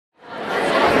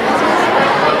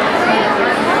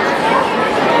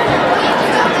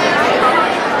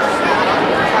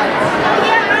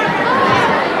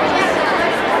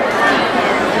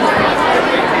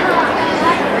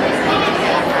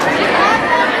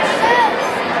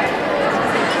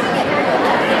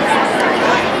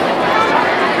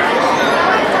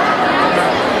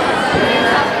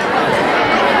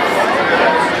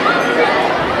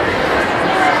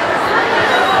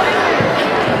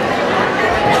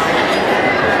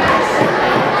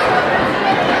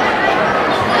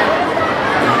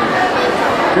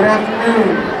Good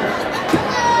afternoon.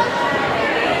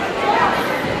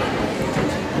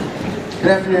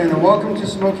 Good afternoon and welcome to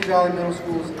Smoky Valley Middle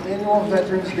School's annual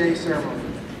Veterans Day ceremony.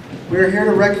 We are here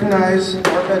to recognize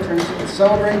our veterans and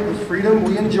celebrate the freedom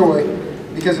we enjoy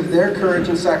because of their courage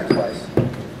and sacrifice.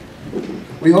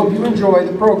 We hope you enjoy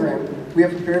the program we have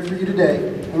prepared for you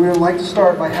today, and we would like to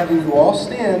start by having you all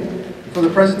stand for the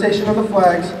presentation of the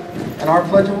flags and our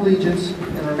Pledge of Allegiance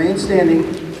and remain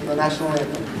standing for the National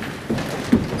Anthem.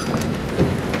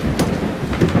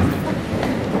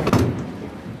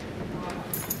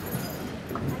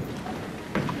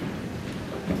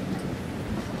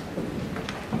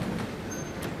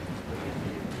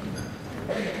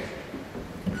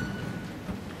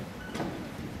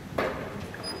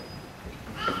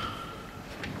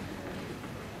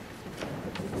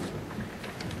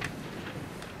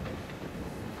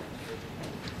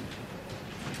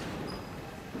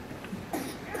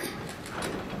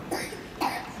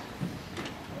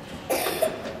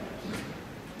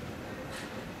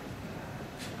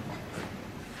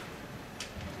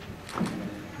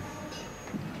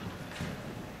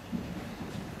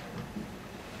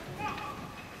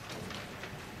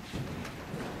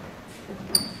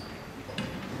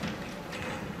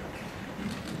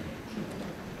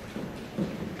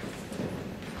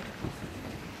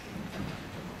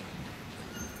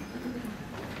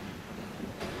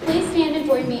 Please stand and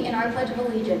join me in our Pledge of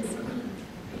Allegiance.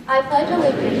 I pledge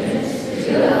allegiance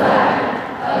to the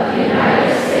flag of the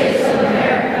United States of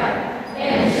America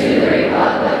and to the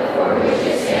republic for which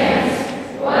it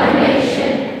stands, one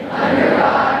nation, under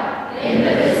God,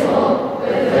 indivisible,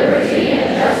 with liberty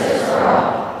and justice for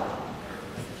all.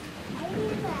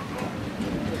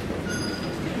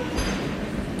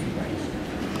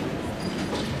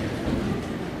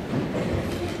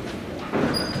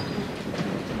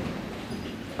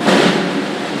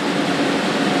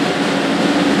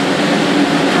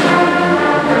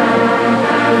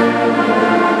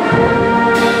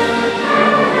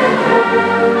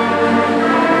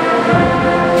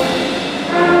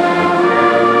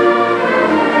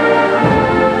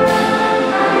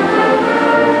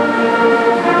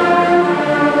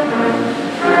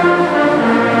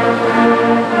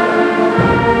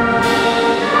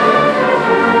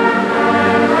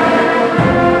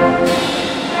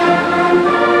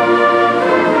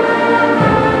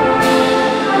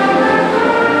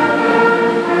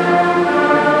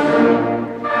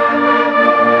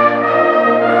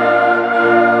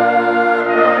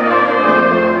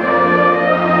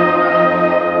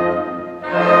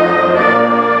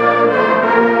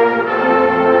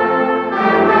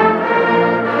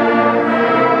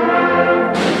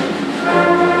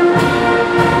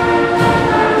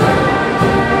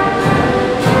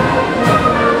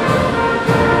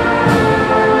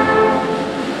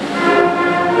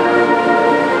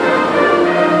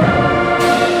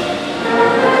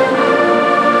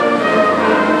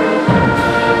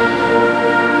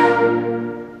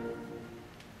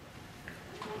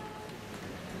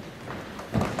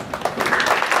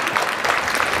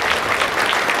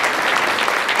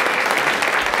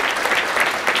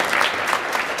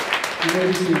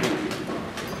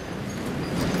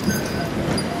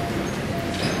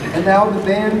 And now the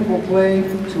band will play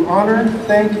To Honor,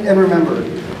 Thank, and Remember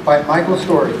by Michael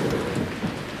Story.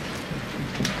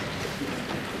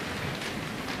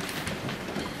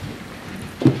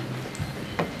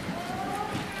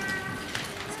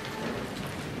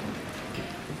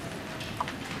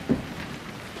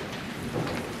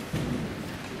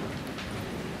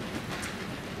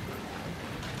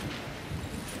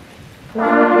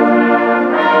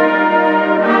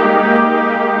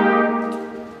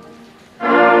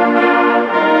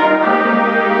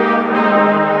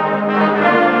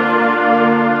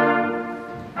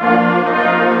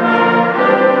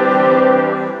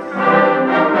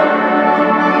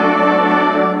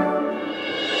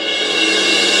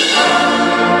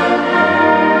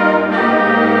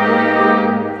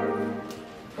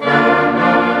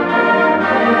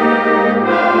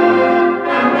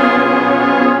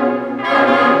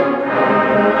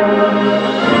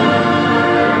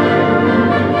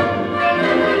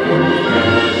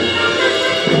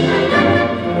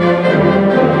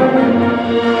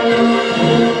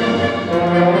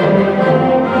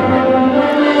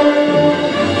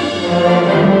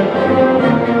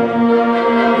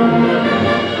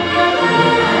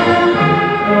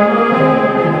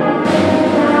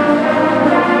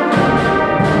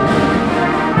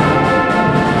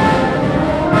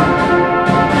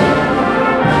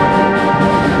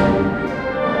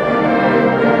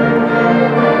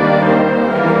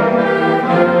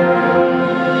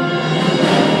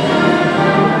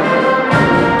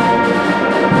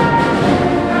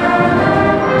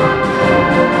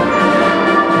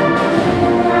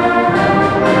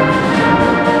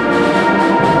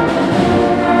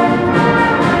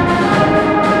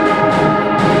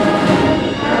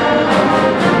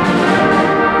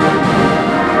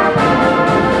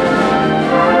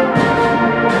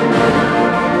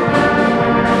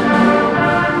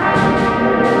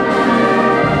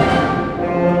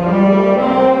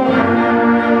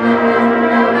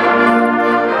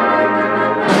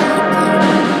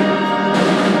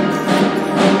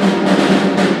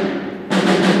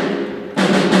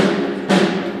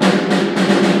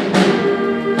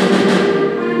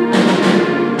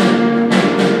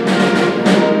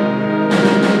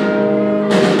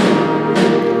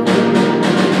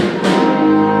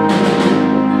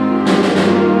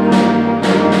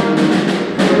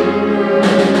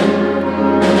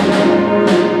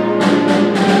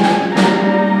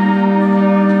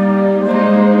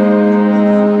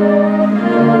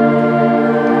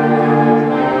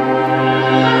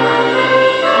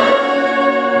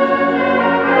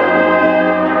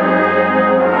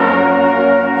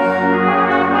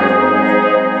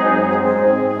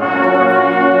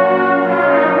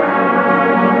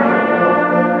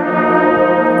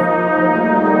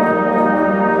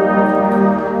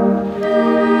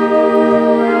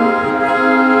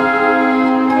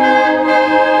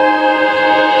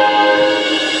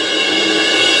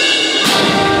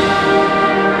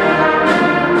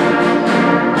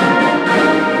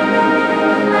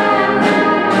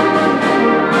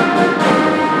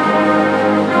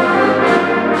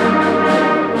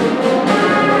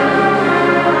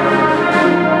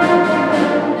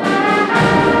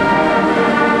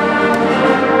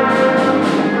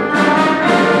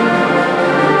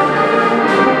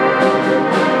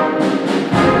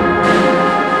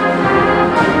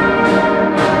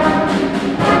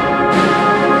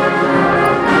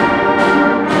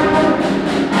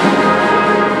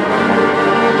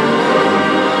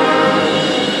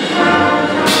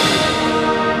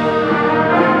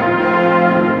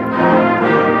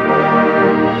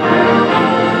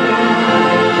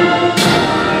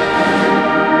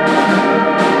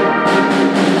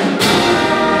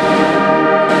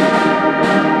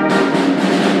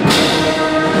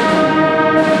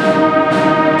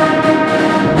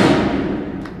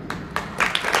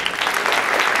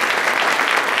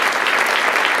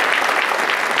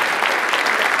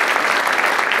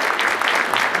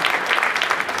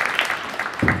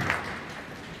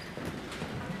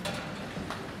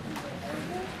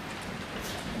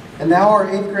 And now our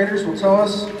 8th graders will tell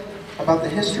us about the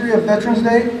history of Veterans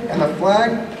Day and the flag,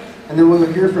 and then we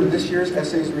will hear from this year's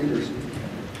essays readers.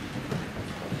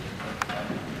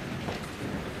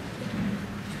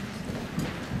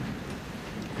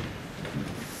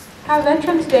 How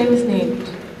Veterans Day was named.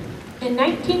 In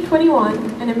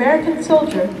 1921, an American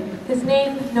soldier, his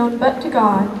name known but to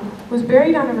God, was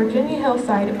buried on a Virginia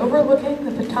hillside overlooking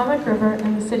the Potomac River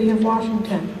in the city of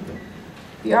Washington.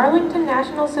 The Arlington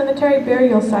National Cemetery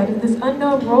burial site of this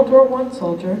unknown World War I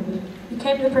soldier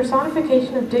became the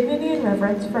personification of dignity and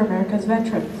reverence for America's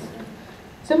veterans.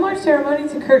 Similar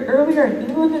ceremonies occurred earlier in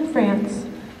England and France,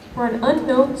 where an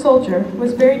unknown soldier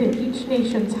was buried in each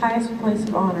nation's highest place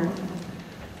of honor.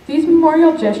 These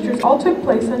memorial gestures all took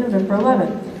place on November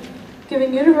 11th,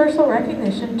 giving universal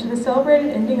recognition to the celebrated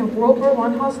ending of World War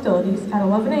I hostilities at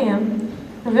 11 a.m.,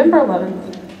 November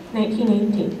 11th,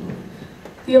 1918,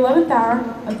 the 11th hour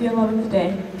of the 11th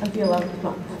day of the 11th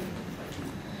month.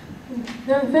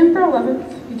 November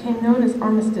 11th became known as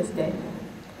Armistice Day.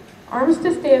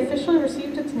 Armistice Day officially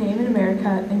received its name in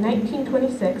America in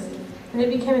 1926, and it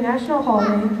became a national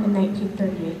holiday in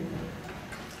 1938.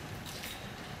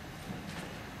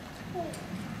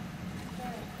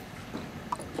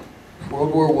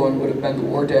 World War I would have been the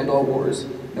war to end all wars.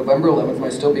 November 11th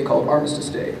might still be called Armistice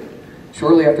Day.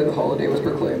 Shortly after the holiday was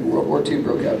proclaimed, World War II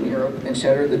broke out in Europe and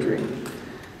shattered the dream.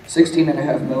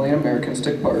 16.5 million Americans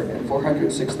took part and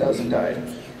 406,000 died.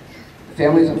 The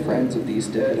families and friends of these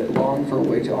dead long for a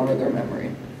way to honor their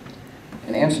memory.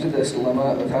 In answer to this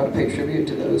dilemma of how to pay tribute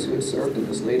to those who had served in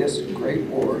this latest great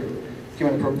war, came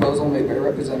a proposal made by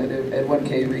Representative Edwin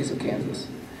K. Reese of Kansas.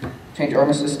 Change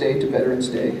Armistice Day to Veterans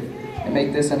Day, and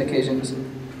make this an occasion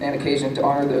to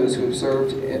honor those who have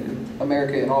served in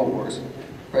America in all wars.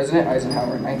 President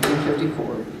Eisenhower in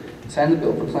 1954 signed the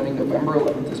bill proclaiming November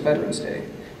 11th as Veterans Day,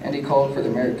 and he called for the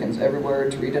Americans everywhere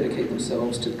to rededicate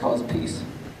themselves to the cause of peace.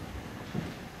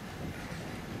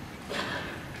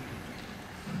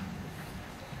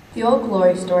 The Old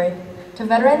Glory Story. To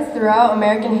veterans throughout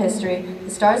American history, the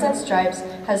Stars and Stripes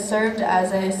has served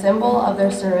as a symbol of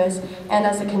their service and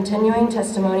as a continuing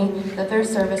testimony that their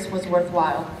service was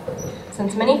worthwhile.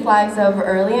 Since many flags of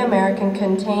early American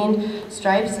contained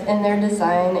stripes in their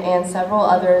design and several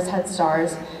others had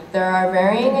stars, there are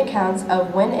varying accounts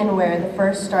of when and where the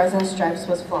first Stars and Stripes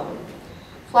was flown.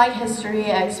 Flag history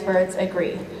experts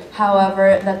agree,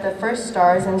 however, that the first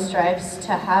Stars and Stripes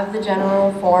to have the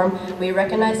general form we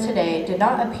recognize today did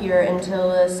not appear until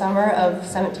the summer of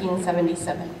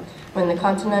 1777, when the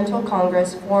Continental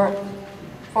Congress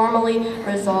formally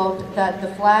resolved that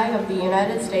the flag of the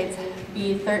United States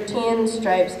be 13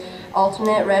 stripes,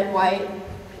 alternate red-white,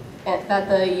 and that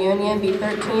the Union be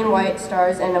 13 white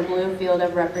stars and a blue field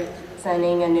of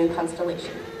representing a new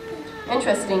constellation.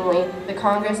 Interestingly, the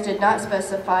Congress did not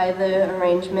specify the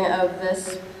arrangement of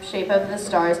the shape of the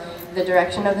stars, the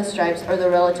direction of the stripes, or the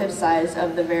relative size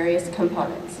of the various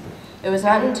components. It was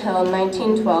not until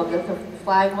 1912 that the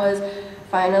flag was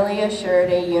finally assured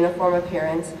a uniform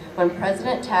appearance, when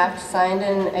President Taft signed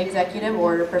an executive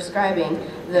order prescribing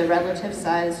the relative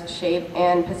size, shape,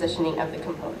 and positioning of the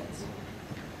components.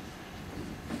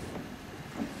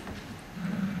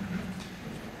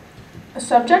 A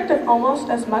subject of almost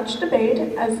as much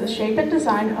debate as the shape and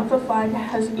design of the flag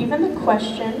has even the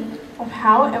question of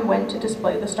how and when to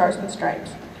display the Stars and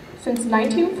Stripes. Since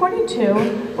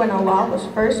 1942, when a law was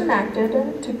first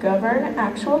enacted to govern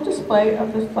actual display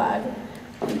of the flag,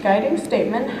 the guiding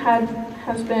statement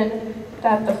has been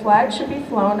that the flag should be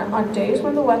flown on days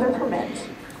when the weather permits.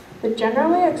 The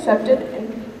generally accepted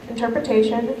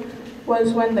interpretation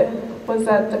was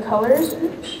that the colors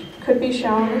could be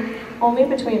shown only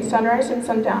between sunrise and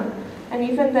sundown, and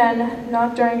even then,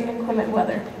 not during inclement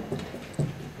weather.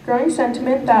 Growing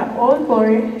sentiment that Old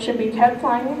Glory should be kept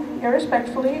flying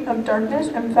irrespectively of darkness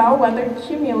and foul weather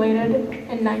accumulated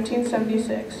in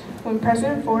 1976, when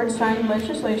President Ford signed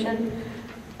legislation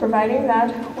providing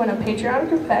that when a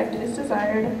patriotic effect is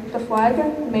desired, the flag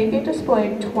may be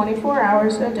displayed 24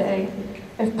 hours a day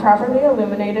if properly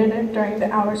illuminated during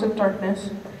the hours of darkness.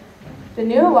 The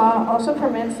new law also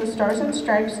permits the Stars and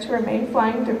Stripes to remain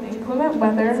flying through inclement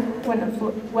weather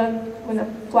when a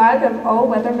flag of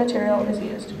all-weather material is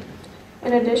used.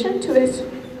 In addition to its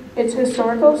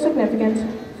historical significance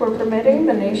for permitting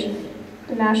the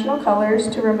national colors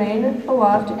to remain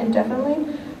aloft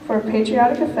indefinitely for a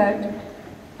patriotic effect,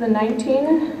 the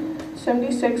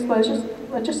 1976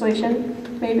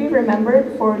 legislation may be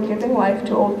remembered for giving life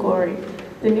to Old Glory.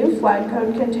 The new flag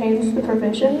code contains the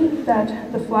provision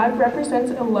that the flag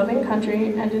represents a loving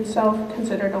country and itself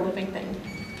considered a living thing.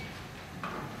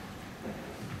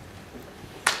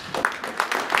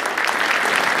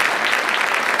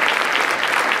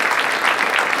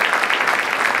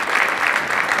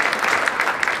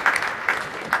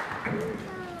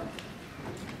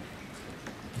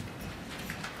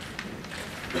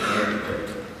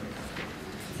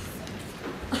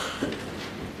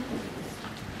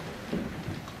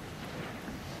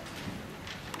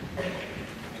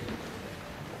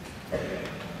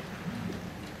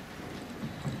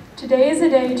 Today is a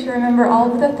day to remember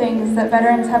all of the things that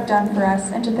veterans have done for us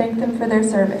and to thank them for their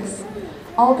service.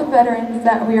 All the veterans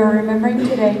that we are remembering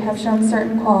today have shown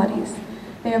certain qualities.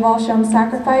 They have all shown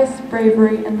sacrifice,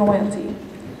 bravery, and loyalty.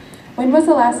 When was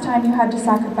the last time you had to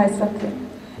sacrifice something?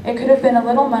 It could have been a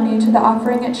little money to the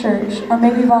offering at church, or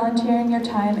maybe volunteering your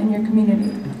time in your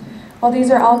community. While these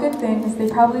are all good things, they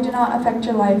probably do not affect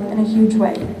your life in a huge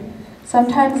way.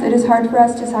 Sometimes it is hard for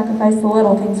us to sacrifice the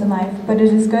little things in life, but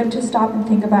it is good to stop and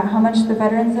think about how much the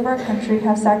veterans of our country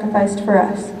have sacrificed for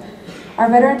us. Our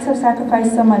veterans have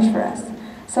sacrificed so much for us.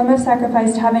 Some have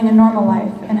sacrificed having a normal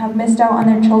life and have missed out on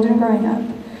their children growing up.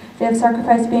 They have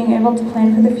sacrificed being able to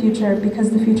plan for the future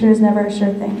because the future is never a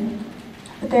sure thing.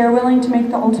 But they are willing to make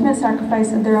the ultimate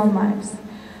sacrifice of their own lives.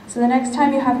 So the next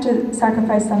time you have to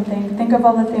sacrifice something, think of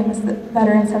all the things that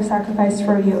veterans have sacrificed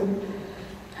for you.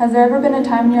 Has there ever been a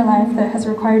time in your life that has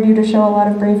required you to show a lot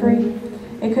of bravery?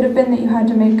 It could have been that you had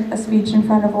to make a speech in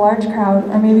front of a large crowd,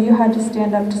 or maybe you had to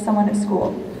stand up to someone at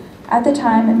school. At the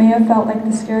time, it may have felt like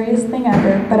the scariest thing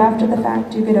ever, but after the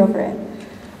fact, you get over it.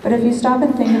 But if you stop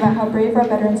and think about how brave our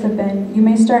veterans have been, you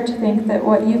may start to think that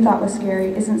what you thought was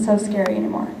scary isn't so scary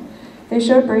anymore. They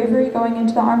showed bravery going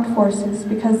into the armed forces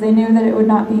because they knew that it would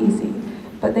not be easy,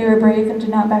 but they were brave and did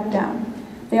not back down.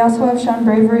 They also have shown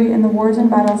bravery in the wars and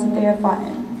battles that they have fought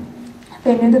in.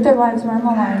 They knew that their lives were on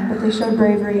the line, but they showed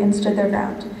bravery and stood their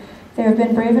ground. They have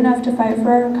been brave enough to fight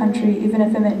for our country, even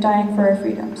if it meant dying for our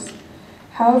freedoms.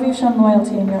 How have you shown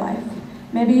loyalty in your life?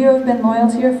 Maybe you have been loyal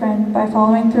to your friend by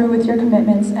following through with your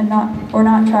commitments and not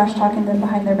trash talking them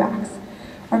behind their backs.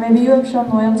 Or maybe you have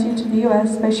shown loyalty to the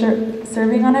U.S. by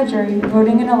serving on a jury,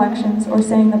 voting in elections, or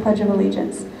saying the Pledge of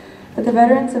Allegiance. But the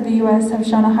veterans of the U.S. have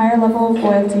shown a higher level of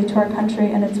loyalty to our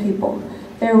country and its people.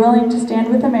 They are willing to stand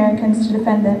with Americans to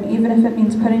defend them, even if it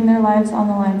means putting their lives on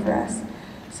the line for us.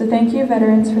 So thank you,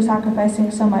 veterans, for sacrificing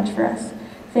so much for us.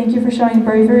 Thank you for showing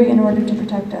bravery in order to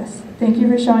protect us. Thank you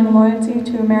for showing loyalty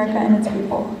to America and its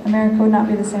people. America would not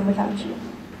be the same without you.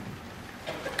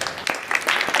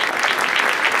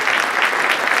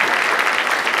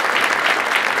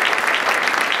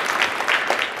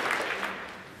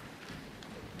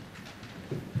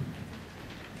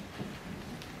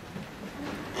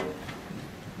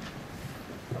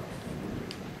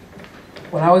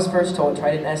 When I was first told to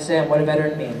write an essay on what a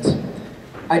veteran means,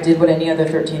 I did what any other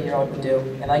 13-year-old would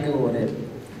do, and I Googled it.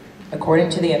 According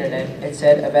to the internet, it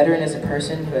said a veteran is a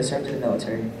person who has served in the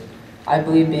military. I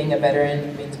believe being a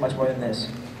veteran means much more than this.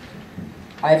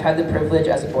 I have had the privilege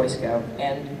as a Boy Scout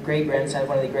and great-grandson of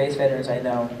one of the greatest veterans I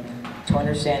know to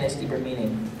understand its deeper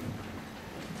meaning.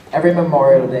 Every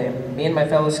Memorial Day, me and my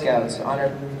fellow Scouts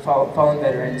honor fallen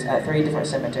veterans at 3 different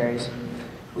cemeteries.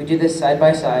 We do this side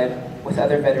by side with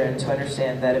other veterans who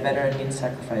understand that a veteran means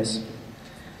sacrifice.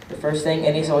 The first thing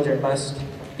any soldier must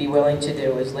be willing to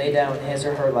do is lay down his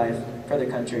or her life for the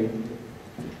country.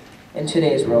 In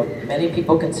today's world, many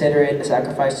people consider it a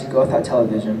sacrifice to go without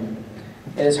television.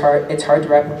 It's hard to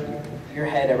wrap your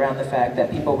head around the fact that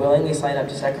people willingly sign up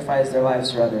to sacrifice their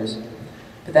lives for others.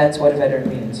 But that's what a veteran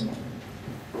means.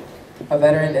 A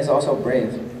veteran is also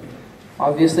brave.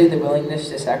 Obviously, the willingness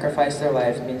to sacrifice their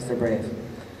lives means they're brave.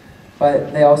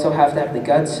 But they also have to have the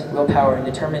guts, willpower, and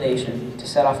determination to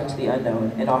set off into the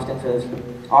unknown, and often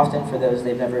for those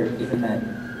they've never even met.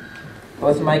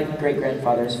 Both of my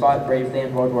great-grandfathers fought bravely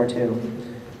in World War II,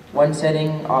 one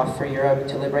setting off for Europe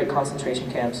to liberate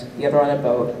concentration camps, the other on a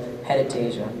boat headed to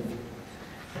Asia.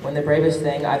 When the bravest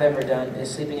thing I've ever done is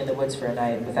sleeping in the woods for a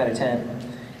night without a tent,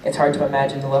 it's hard to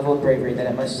imagine the level of bravery that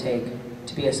it must take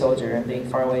to be a soldier and being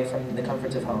far away from the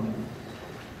comforts of home.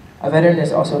 A veteran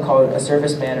is also called a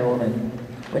serviceman or woman,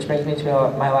 which brings me to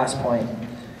my last point.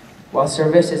 While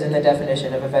service is in the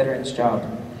definition of a veteran's job,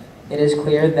 it is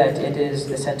clear that it is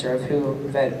the center of who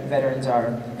veterans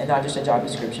are, and not just a job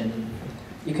description.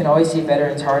 You can always see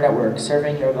veterans hard at work,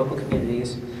 serving their local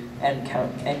communities and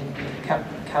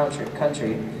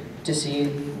country to see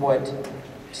what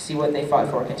they fought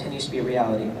for continues to be a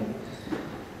reality.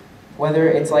 Whether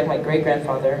it's like my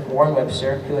great-grandfather, Warren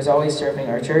Webster, who is always serving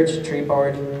our church, tree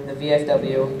board, the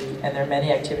VFW, and their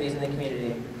many activities in the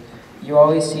community, you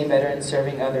always see veterans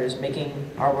serving others,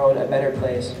 making our world a better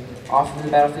place, off of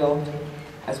the battlefield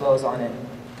as well as on it.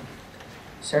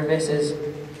 Service is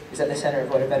at the center of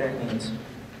what a veteran means.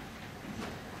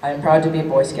 I am proud to be a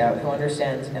Boy Scout who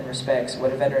understands and respects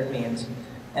what a veteran means,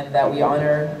 and that we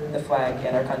honor the flag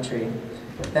and our country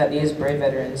that these brave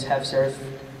veterans have served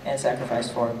and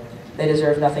sacrificed for. They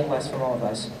deserve nothing less from all of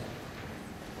us.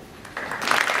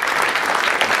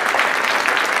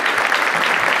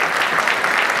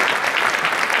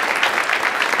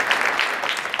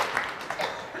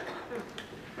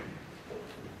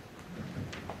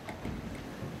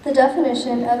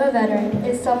 definition of a veteran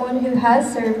is someone who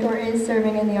has served or is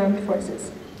serving in the armed forces.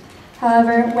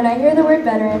 However, when I hear the word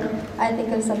veteran, I think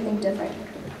of something different.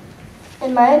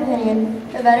 In my opinion,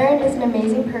 a veteran is an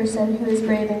amazing person who is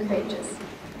brave and courageous.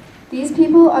 These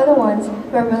people are the ones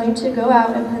who are willing to go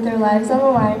out and put their lives on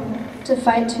the line to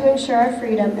fight to ensure our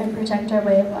freedom and protect our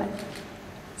way of life.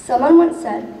 Someone once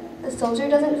said, "A soldier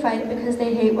doesn't fight because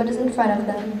they hate what is in front of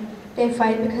them. They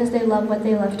fight because they love what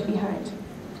they left behind."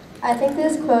 I think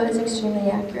this quote is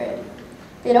extremely accurate.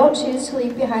 They don't choose to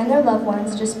leave behind their loved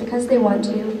ones just because they want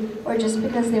to or just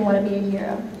because they want to be a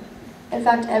hero. In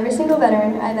fact, every single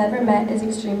veteran I've ever met is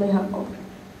extremely humble.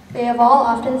 They have all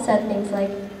often said things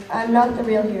like, "I'm not the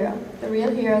real hero. The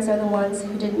real heroes are the ones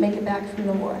who didn't make it back from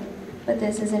the war." But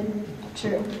this isn't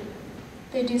true.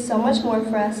 They do so much more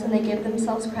for us, and they give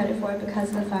themselves credit for it because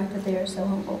of the fact that they are so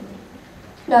humble.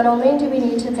 Not only do we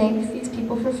need to thank these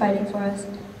people for fighting for us,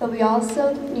 but we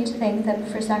also need to thank them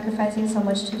for sacrificing so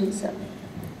much to do so.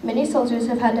 Many soldiers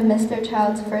have had to miss their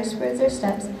child's first words or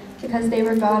steps because they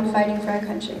were gone fighting for our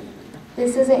country.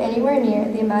 This isn't anywhere near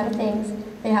the amount of things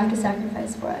they have to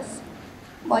sacrifice for us.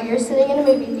 While you're sitting in a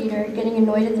movie theater getting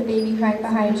annoyed at the baby crying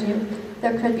behind you,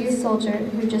 there could be a soldier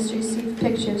who just received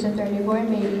pictures of their newborn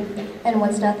baby and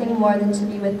wants nothing more than to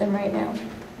be with them right now.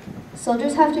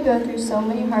 Soldiers have to go through so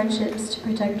many hardships to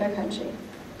protect our country.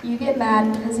 You get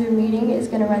mad because your meeting is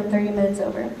going to run 30 minutes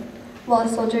over, while a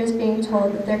soldier is being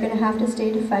told that they're going to have to stay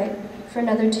to fight for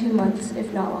another 2 months,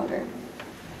 if not longer.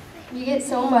 You get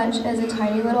so much as a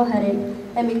tiny little headache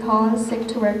and be called sick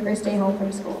to work or stay home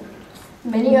from school.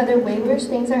 Many other way worse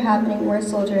things are happening where a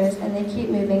soldier is, and they keep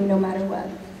moving no matter what.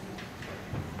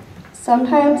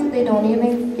 Sometimes they don't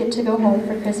even get to go home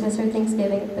for Christmas or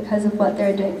Thanksgiving because of what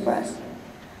they're doing for us.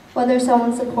 Whether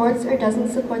someone supports or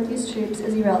doesn't support these troops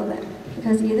is irrelevant,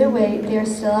 because either way, they are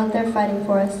still out there fighting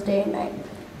for us day and night.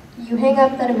 You hang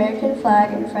up that American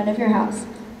flag in front of your house,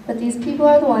 but these people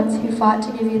are the ones who fought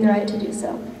to give you the right to do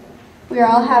so. We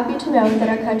are all happy to know that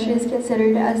our country is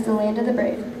considered as the land of the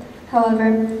brave.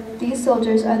 However, these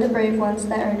soldiers are the brave ones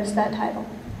that earned us that title.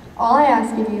 All I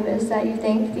ask of you is that you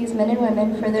thank these men and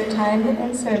women for their time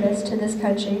and service to this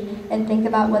country and think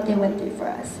about what they went through for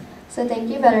us. So thank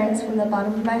you, veterans, from the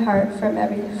bottom of my heart for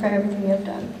everything you have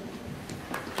done.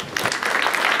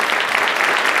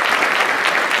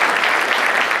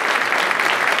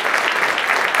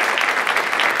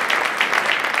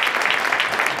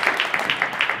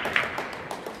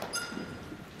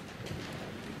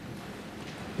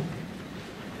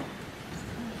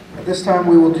 At this time,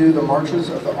 we will do the marches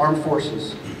of the armed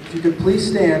forces. If you could please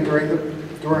stand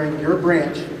during your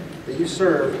branch that you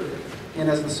serve and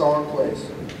as the song plays.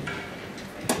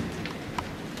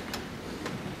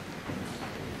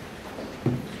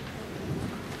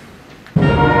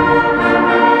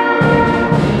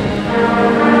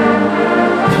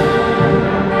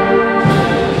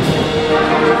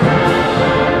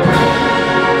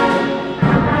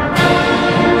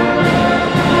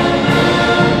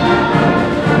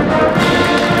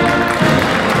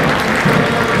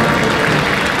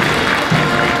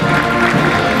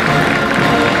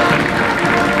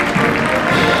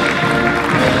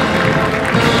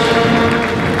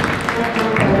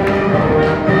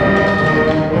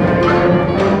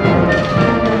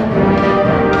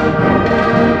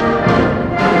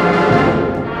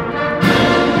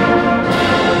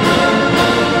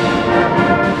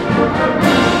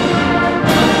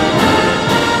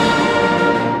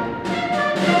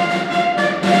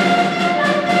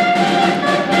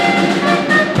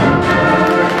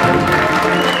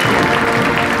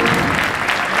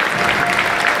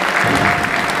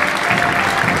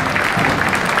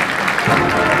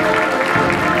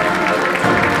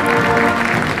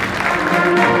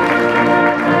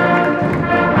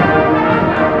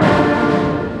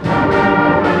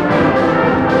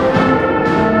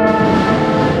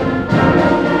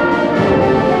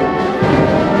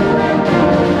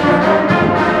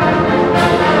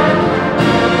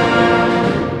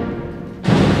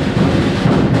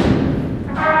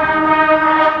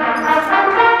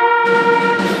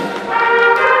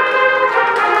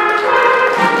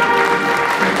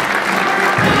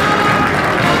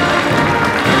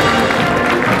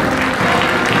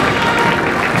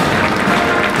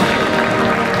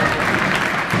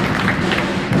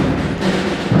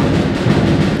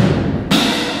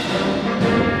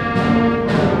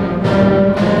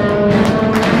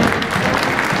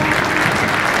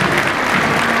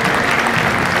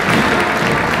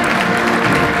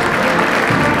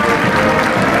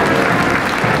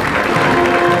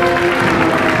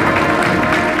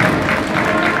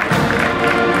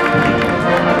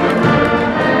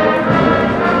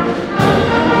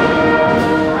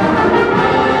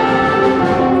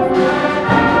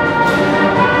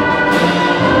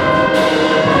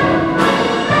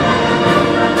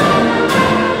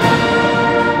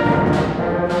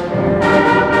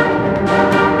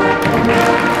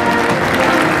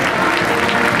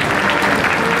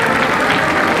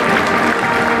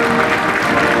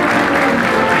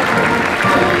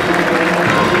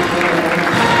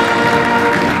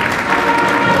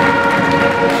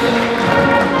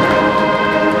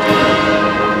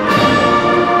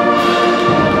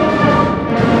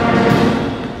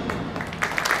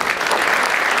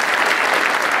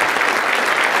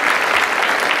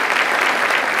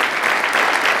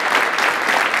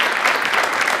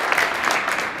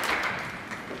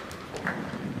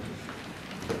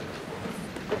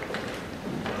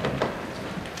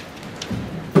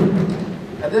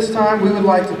 At this time, we would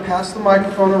like to pass the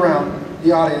microphone around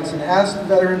the audience and ask the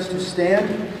veterans to stand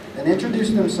and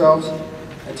introduce themselves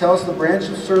and tell us the branch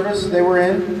of service they were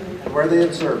in and where they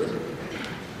had served.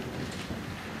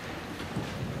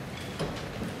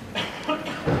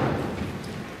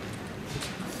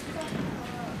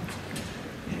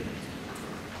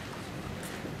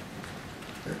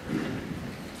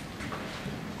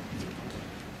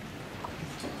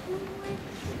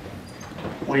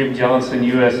 William Johnson,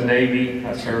 U.S. Navy.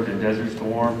 I served in Desert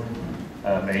Storm,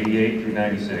 88 through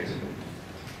 96.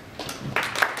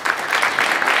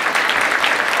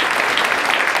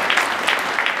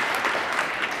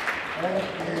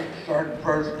 Sergeant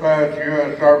First Class,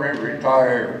 U.S. Army,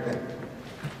 retired.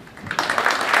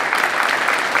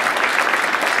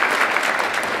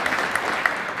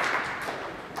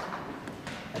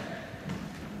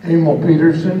 Emil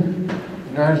Peterson,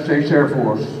 United States Air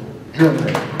Force,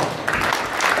 Germany.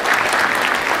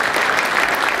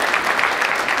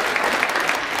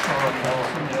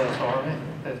 U.S. Army,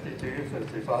 52,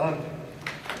 55.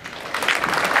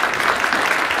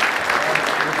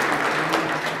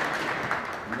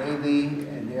 Navy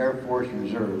and Air Force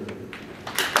Reserve.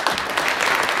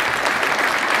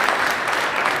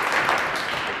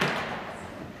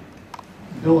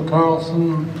 Bill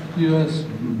Carlson, U.S.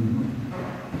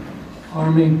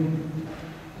 Army,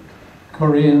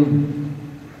 Korean.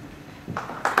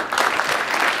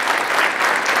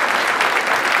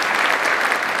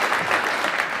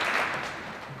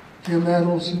 Jim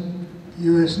Edelson,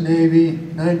 U.S. Navy,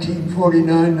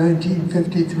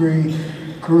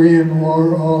 1949-1953, Korean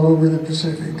War, all over the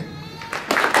Pacific.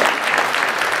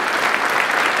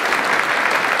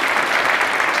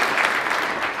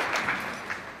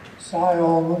 Cy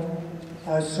Ullman,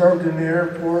 I served in the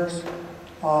Air Force.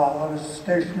 I was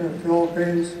stationed in the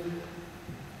Philippines,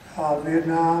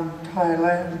 Vietnam,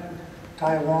 Thailand,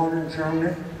 Taiwan, and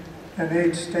Germany, and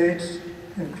 8 states,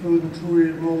 including 2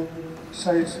 remote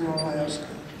sites in Alaska.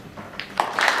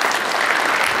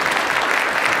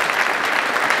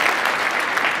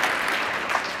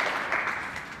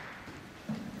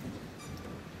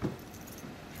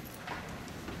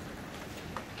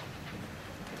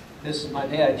 This is my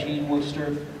dad, Gene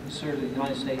Worcester. He served in the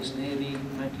United States Navy,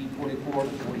 1944 to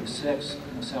 46,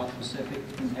 in the South Pacific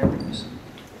and Air Force.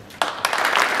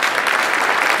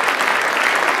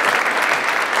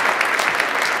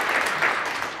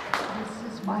 This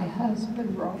is my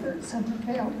husband, Robert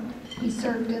Summerfield. He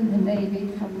served in the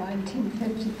Navy from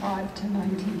 1955 to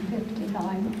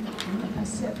 1959 in the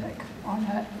Pacific on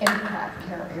an aircraft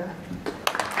carrier.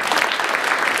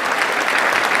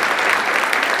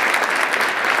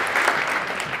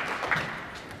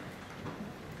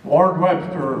 Ward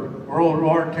Webster, World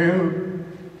War II,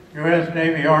 U.S.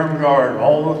 Navy Armed Guard,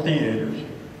 all the theaters.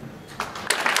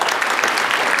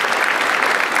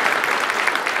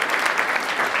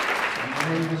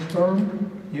 Lindsborg,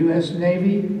 U.S.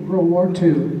 Navy, World War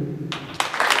II.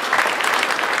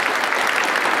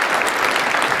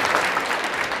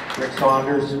 Rick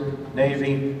Saunders,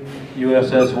 Navy,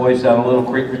 USS Hoist out of Little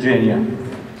Creek, Virginia.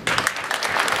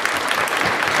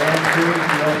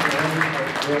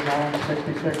 Vietnam,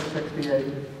 66, 68.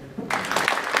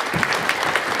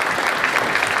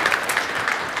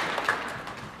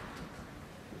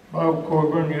 Bob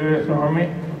Corbin, U.S. Army.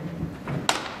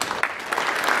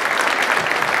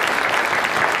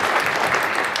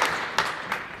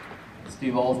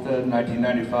 Steve Alstead,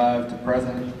 1995 to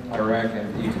present, Iraq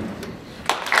and Egypt.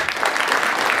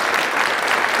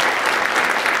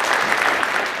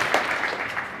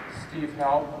 Steve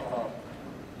Halp,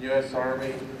 U.S.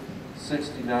 Army,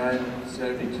 69,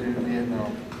 72,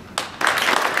 Vietnam.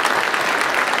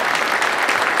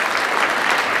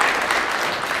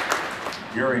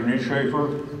 Gary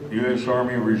Newshafer, U.S.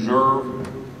 Army Reserve,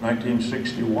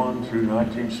 1961 through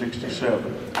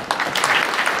 1967.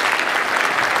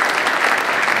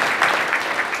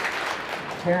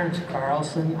 Terrence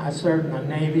Carlson. I served in the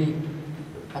Navy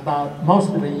about most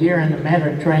of a year in the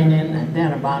Mediterranean and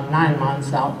then about 9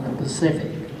 months out in the Pacific.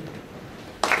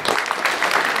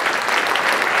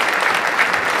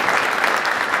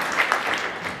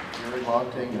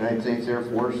 United States Air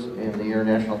Force and the Air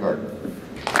National Guard.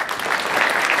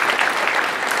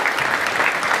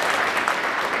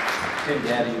 Tim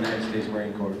Gaddy, United States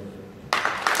Marine Corps.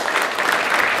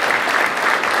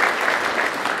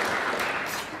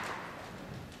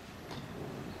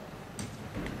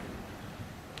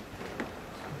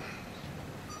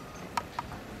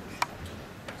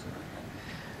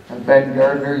 Ben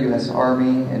Gardner, U.S.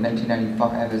 Army, in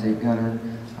 1995 as a gunner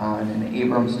on an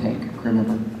Abrams tank, crew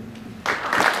member.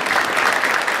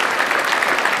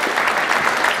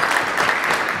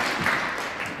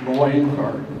 Wayne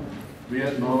Carter,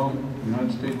 Vietnam,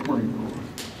 United States Marine Corps.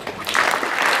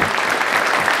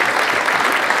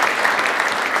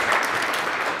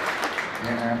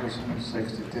 Ian Anderson,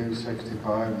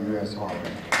 6265, U.S. Army.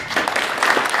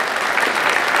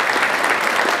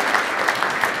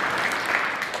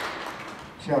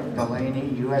 Chuck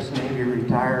Delaney, U.S. Navy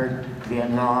retired,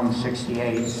 Vietnam,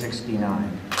 68,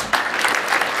 69.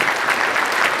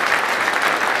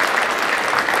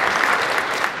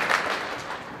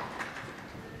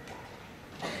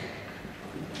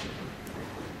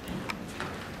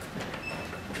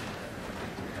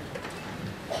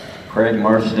 Craig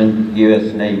Marston,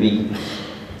 U.S. Navy,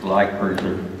 light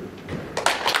cruiser.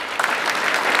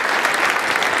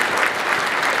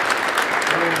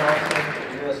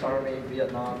 U.S. Army,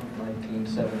 Vietnam,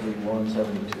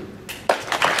 1971-72.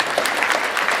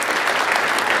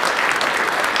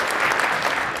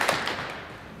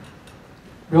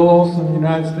 Bill Olson,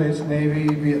 United States Navy,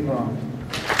 Vietnam.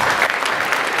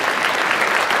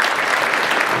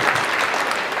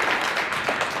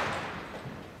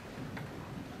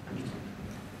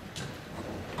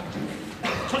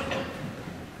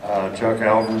 Chuck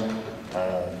Alvin,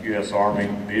 U.S. Army,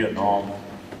 Vietnam.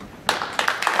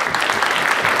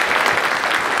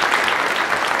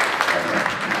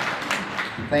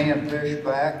 Van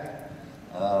Fishback,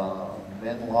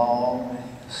 been long,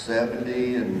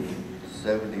 70 and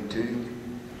 72.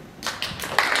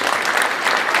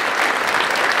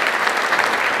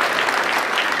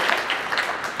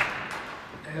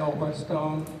 Dale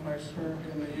Whetstone, I served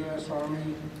in the U.S.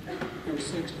 Army in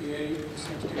 68,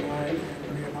 69,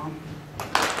 and Vietnam.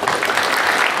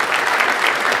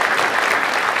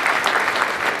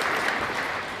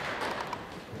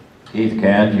 Keith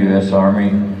Cant, U.S.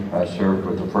 Army. I served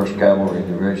with the 1st Cavalry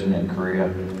Division in Korea,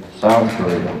 South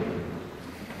Korea.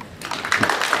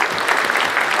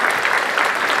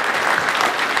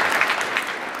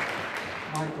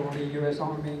 Mike Gordy, U.S.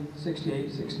 Army,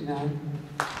 68, 69.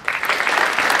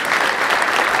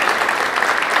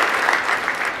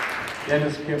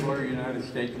 Dennis Kibler, United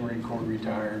States Marine Corps,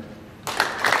 retired.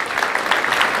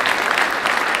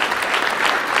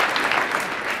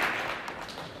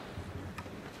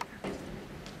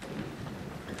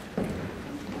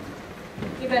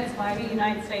 Yvette Spivey,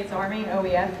 United States Army,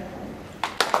 OEF.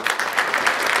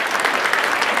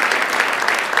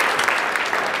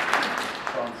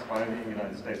 Sean Spivey,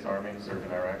 United States Army, served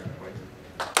in Iraq and Kuwait.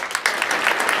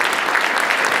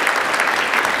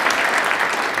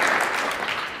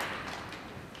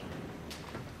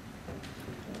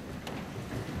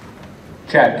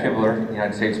 Chad Kibler,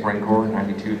 United States Marine Corps,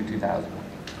 92 to 2000.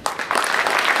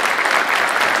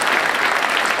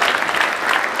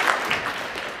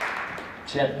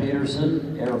 Chet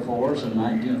Peterson, Air Force in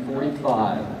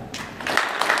 1945.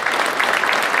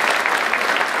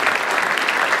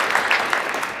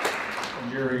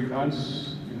 Jerry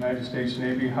Unz, United States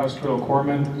Navy Hospital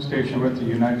Corpsman, stationed with the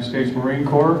United States Marine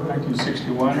Corps,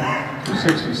 1961 to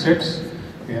 66,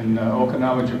 in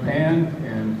Okinawa, Japan,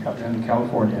 and in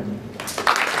California.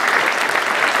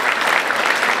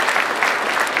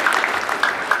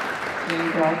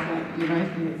 Jane Dawson, United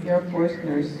States Air Force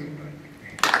nurse.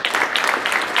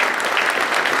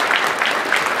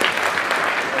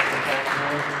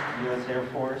 U.S. Air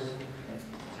Force,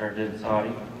 served in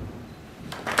Saudi.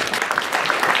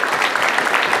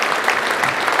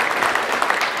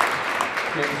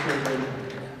 Ken Sherman,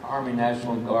 Army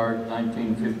National Guard,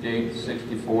 1958 to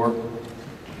 64.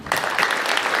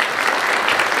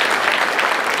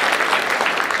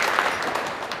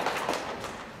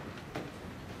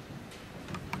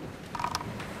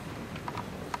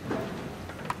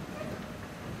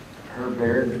 Herb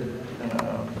Baird,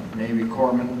 Navy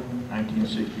Corpsman,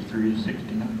 1963 to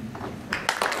 69.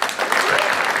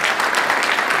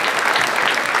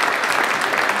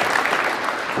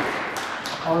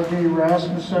 R.D.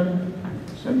 Rasmussen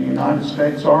is in the United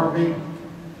States Army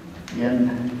in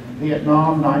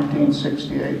Vietnam,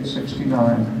 1968 and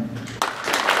 69.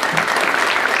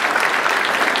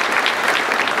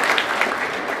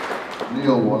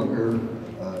 Neil Walker,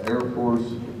 Air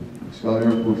Force, Scott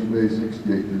Air Force Base, 68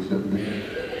 to 70.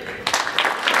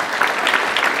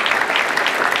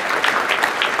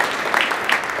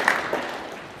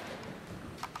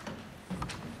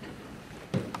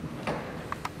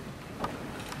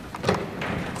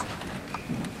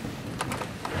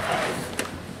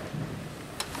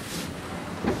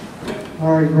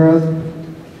 Larry Groth,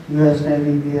 U.S.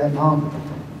 Navy, Vietnam.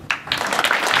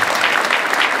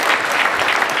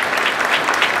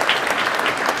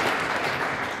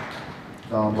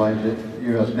 Don Blanchett,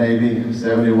 U.S. Navy,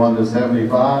 71 to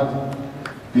 75,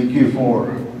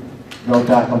 BQ4, go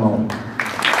Tacoma.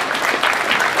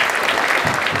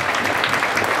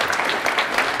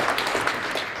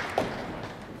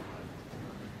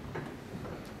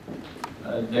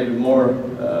 David Moore,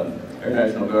 Air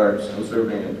National Guard, still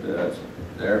serving at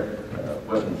their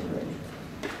weapons range.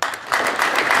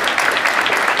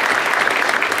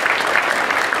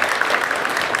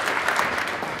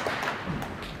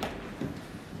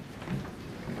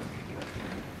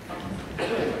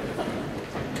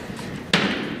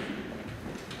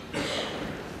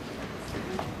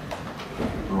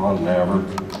 Ron Maverick,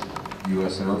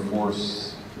 U.S. Air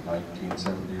Force,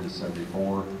 1970 to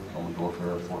 74, Elmendorf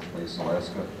Air Force Base,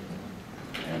 Alaska.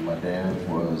 And my dad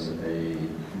was a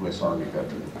U.S. Army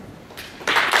veteran.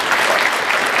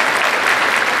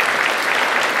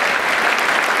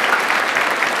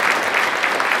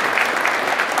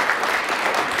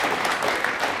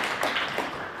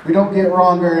 We don't get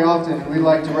Ron very often, and we'd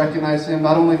like to recognize him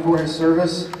not only for his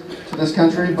service to this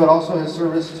country, but also his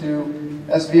service to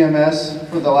SVMS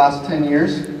for the last 10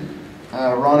 years.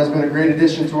 Ron has been a great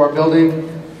addition to our building,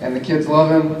 and the kids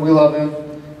love him, we love him,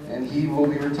 and he will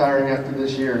be retiring after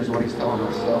this year is what he's telling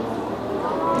us. So.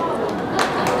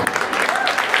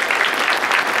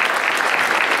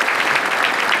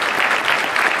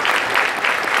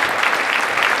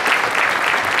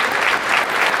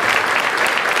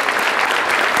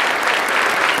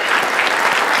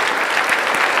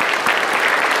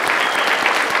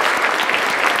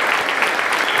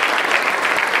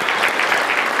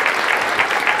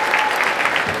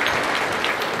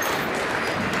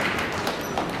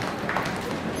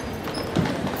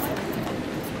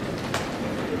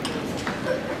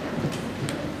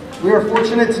 We are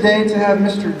fortunate today to have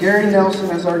Mr. Gary Nelson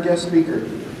as our guest speaker.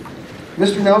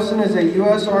 Mr. Nelson is a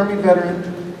U.S. Army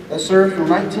veteran that served from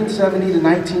 1970 to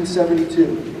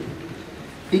 1972.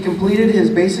 He completed his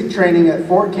basic training at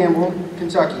Fort Campbell,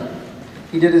 Kentucky.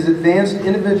 He did his Advanced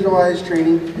Individualized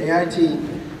Training, AIT,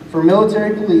 for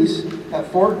military police at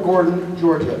Fort Gordon,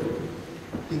 Georgia.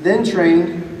 He then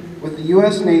trained with the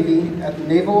U.S. Navy at the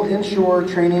Naval Inshore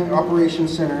Training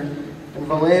Operations Center in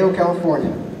Vallejo,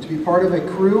 California, to be part of a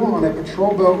crew on a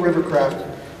patrol boat rivercraft,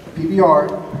 PBR,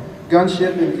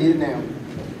 gunship in Vietnam.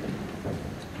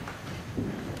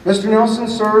 Mr. Nelson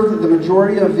served the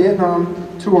majority of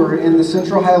Vietnam tour in the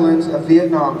Central Highlands of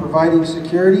Vietnam, providing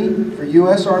security for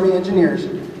U.S. Army engineers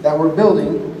that were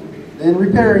building, then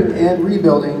repairing and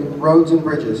rebuilding roads and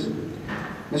bridges.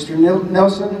 Mr.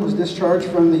 Nelson was discharged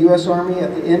from the U.S. Army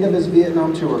at the end of his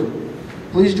Vietnam tour.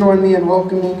 Please join me in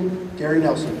welcoming Gary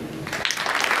Nelson.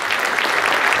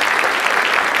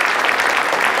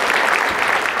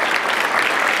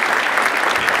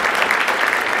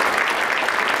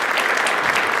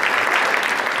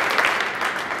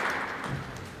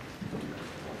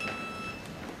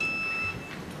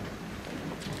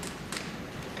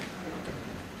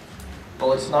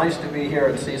 Well, it's nice to be here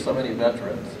and see so many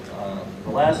veterans.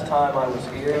 The last time I was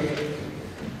here,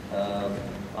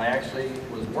 I actually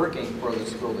was working for the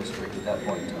school district at that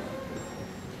point in time.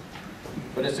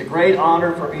 But it's a great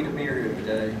honor for me to be here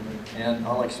today, and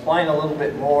I'll explain a little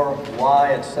bit more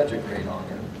why it's such a great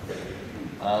honor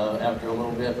after a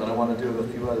little bit, but I want to do a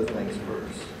few other things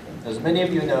first. As many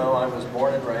of you know, I was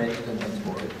born and raised in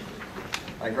Lindsborg.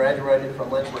 I graduated from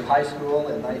Lindsborg High School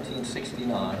in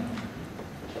 1969.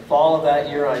 The fall of that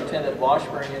year, I attended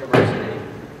Washburn University.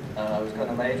 I was going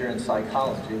to major in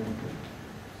psychology.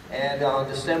 And on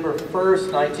December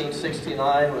 1st,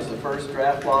 1969 was the first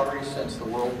draft lottery since the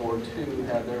World War II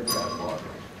had their draft lottery.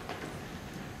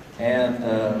 And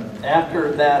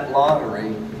after that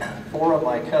lottery, 4 of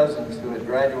my cousins who had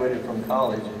graduated from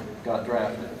college got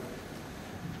drafted.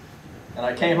 And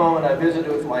I came home and I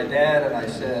visited with my dad and I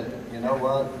said, you know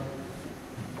what?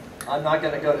 I'm not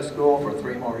going to go to school for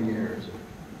 3 more years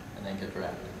and then get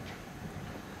drafted.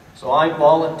 So I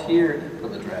volunteered for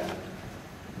the draft.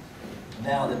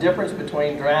 Now, the difference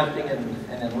between drafting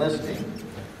and enlisting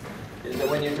is that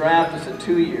when you draft, it's a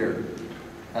 2-year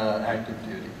active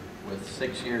duty with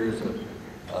 6 years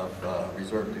of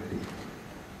reserve duty.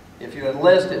 If you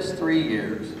enlist, it's 3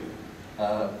 years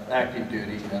active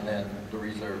duty and then the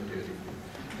reserve duty.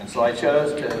 And so I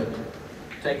chose to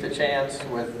take the chance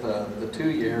with the 2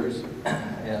 years,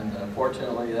 and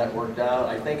fortunately that worked out.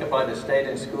 I think if I'd have stayed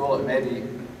in school, it maybe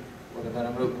would have been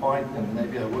a moot point, and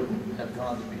maybe I wouldn't have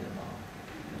gone to Vietnam.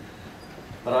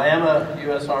 But I am a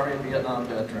U.S. Army Vietnam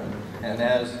veteran, and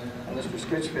as Mr.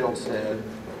 Scritchfield said,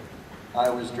 I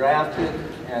was drafted,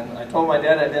 and I told my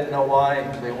dad I didn't know why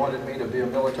they wanted me to be a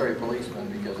military policeman,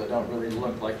 because I don't really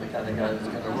look like the kind of guy that's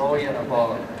going to roll you in a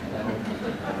bar. You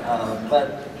know?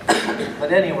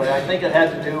 But anyway, I think it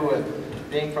had to do with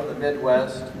being from the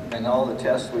Midwest and all the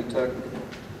tests we took.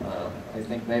 I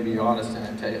think maybe honesty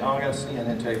and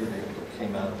integrity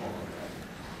came out of all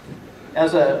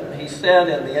of that. He said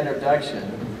in the introduction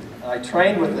I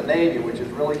trained with the Navy, which is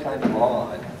really kind of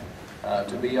odd,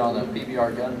 to be on the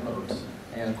PBR gunboats.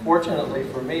 And fortunately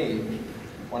for me,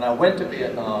 when I went to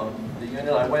Vietnam, the unit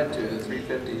I went to, the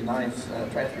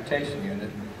 359th Transportation Unit,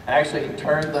 actually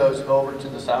turned those over to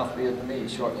the South Vietnamese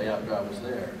shortly after I was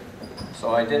there.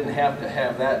 So I didn't have to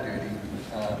have that duty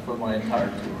for my entire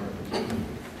tour.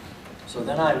 So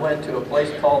then I went to a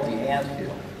place called the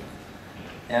Anthill,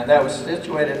 and that was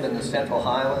situated in the Central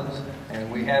Highlands, and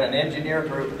we had an engineer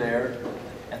group there,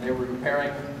 and they were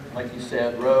repairing, like you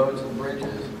said, roads and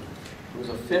bridges. It was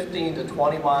a 15 to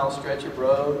 20 mile stretch of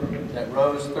road that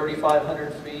rose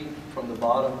 3,500 feet from the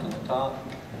bottom to the top.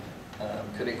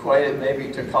 Could equate it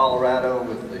maybe to Colorado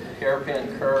with the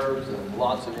hairpin curves and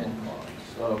lots of inclines.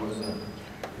 So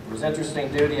it was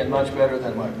interesting duty and much better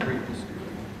than my previous duty.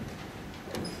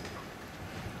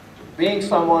 Being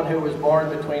someone who was born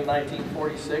between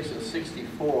 1946 and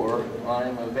 64, I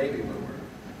am a baby boomer.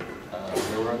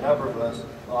 There were a number of us,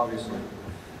 obviously.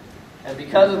 And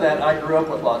because of that, I grew up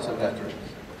with lots of veterans.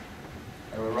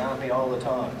 They were around me all the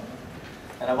time.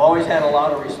 And I've always had a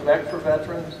lot of respect for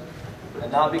veterans,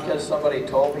 and not because somebody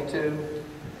told me to,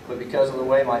 but because of the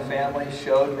way my family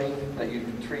showed me that you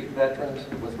can treat veterans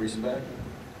with respect.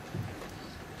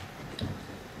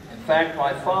 In fact,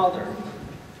 my father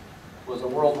was a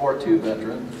World War II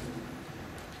veteran.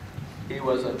 He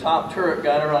was a top turret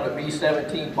gunner on a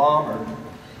B-17 bomber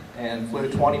and flew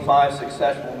 25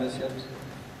 successful missions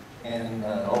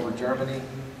over Germany,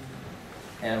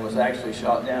 and was actually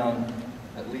shot down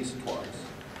at least twice.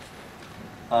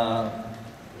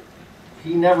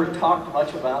 He never talked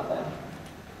much about that,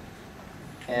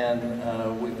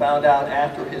 and we found out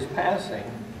after his passing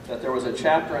that there was a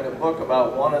chapter in a book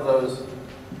about one of those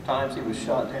times he was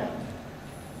shot down.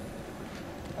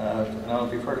 I don't know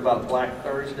if you've heard about Black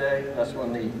Thursday. That's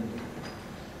when the...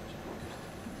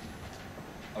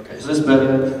 Okay, is this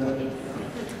better?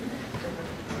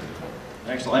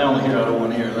 Actually, I only hear, I don't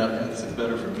want to hear that. It's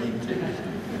better for me, too.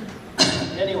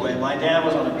 Anyway, my dad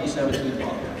was on a B-17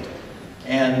 bomber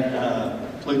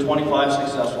and flew 25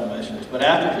 successful missions. But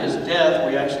after his death,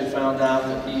 we actually found out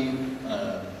that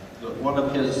one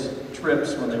of his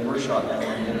trips when they were shot down,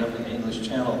 when he ended up in the English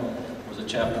Channel, was a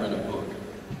chapter in a book.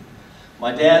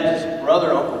 My dad's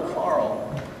brother, Uncle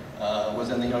Carl,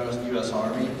 was in the U.S.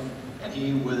 Army, and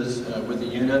he was with the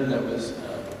unit that was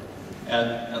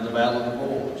at the Battle of the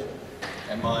Bulge.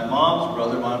 And my mom's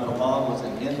brother, my Uncle Bob, was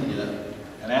in India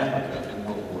and Africa in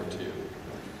World War II.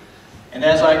 And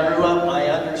as I grew up, I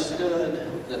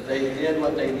understood that they did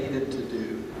what they needed to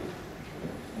do.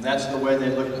 And that's the way they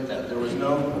looked at that. There was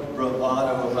no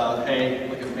bravado about, hey,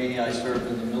 look at me, I served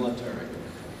in the military.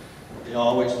 They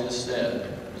always just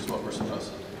said, this is what we're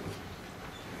supposed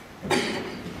to do.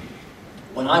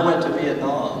 When I went to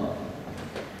Vietnam,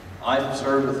 I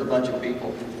served with a bunch of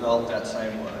people who felt that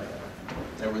same way.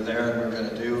 They were there and we were going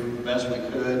to do the best we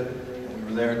could, and we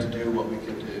were there to do what we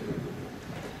could do.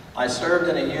 I served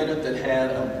in a unit that had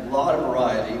a lot of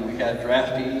variety. We had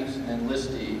draftees and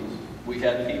enlistees. We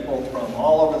had people from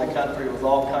all over the country with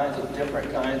all kinds of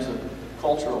different kinds of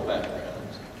cultural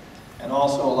backgrounds, and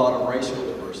also a lot of racial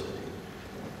diversity.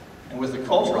 And with the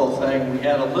cultural thing, we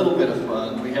had a little bit of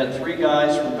fun. We had 3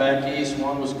 guys from back east.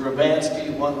 One was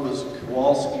Grabansky, one was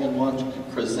Kowalski, and one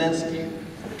Krasinski.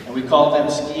 And we called them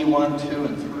Ski 1, 2,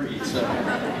 and 3, so you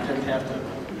didn't have to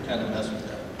kind of mess with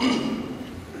that.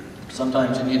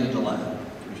 Sometimes you needed to laugh,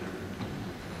 for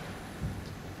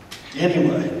sure.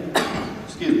 Anyway,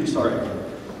 excuse me, sorry.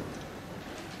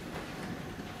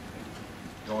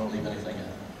 Don't want to leave anything out.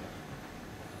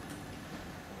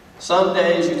 Some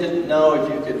days you didn't know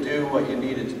if you could do what you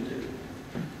needed to do,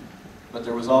 but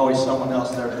there was always someone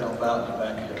else there to help out and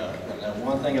back you up. And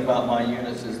one thing about my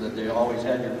units is that they always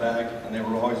had your back, and they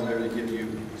were always there to give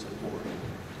you support.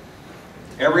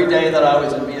 Every day that I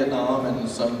was in Vietnam, and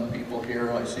some people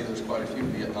here, I see there's quite a few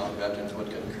Vietnam veterans would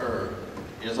concur,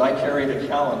 is I carried a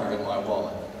calendar in my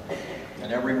wallet.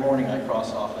 And every morning I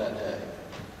cross off that day.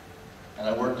 And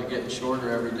I worked to get shorter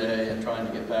every day and trying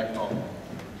to get back home.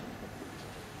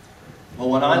 Well,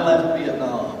 when I left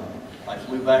Vietnam, I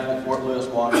flew back to Fort Lewis,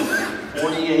 Washington.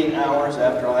 48 hours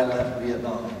after I left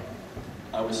Vietnam,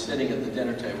 I was sitting at the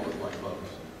dinner table with my folks.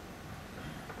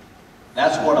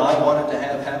 That's what I wanted to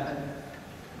have happen,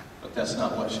 but that's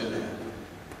not what should have happened.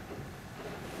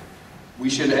 We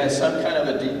should have had some kind of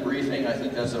a debriefing. I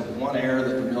think that's one error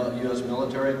that the U.S.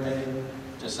 military made.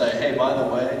 To say, hey, by the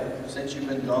way, since you've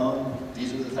been gone,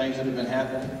 these are the things that have been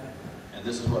happening, and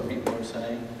this is what people are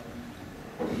saying.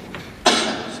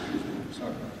 Excuse me,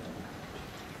 sorry.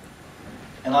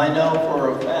 And I know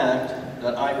for a fact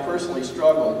that I personally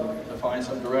struggled to find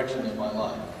some direction in my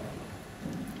life.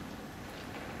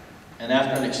 And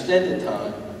after an extended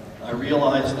time, I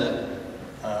realized that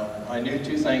I knew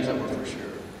two things that were for sure.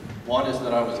 One is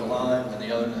that I was alive, and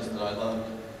the other is that I loved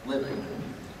living.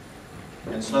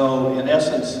 And so, in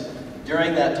essence,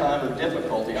 during that time of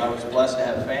difficulty, I was blessed to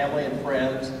have family and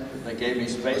friends that gave me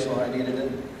space when I needed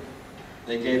it.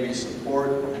 They gave me support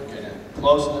and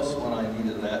closeness when I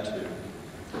needed that too.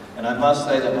 And I must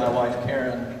say that my wife,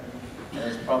 Karen,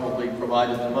 has probably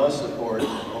provided the most support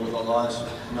over the last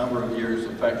number of years,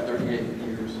 in fact, 38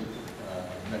 years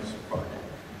next Friday.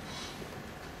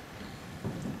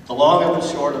 The long and the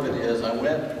short of it is, I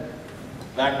went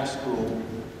back to school.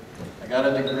 I got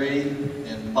a degree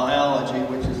in biology,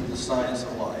 which is the science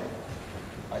of life.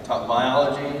 I taught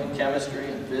biology and chemistry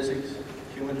and physics,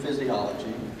 human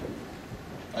physiology.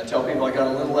 I tell people I got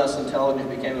a little less intelligent,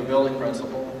 became a building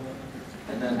principal,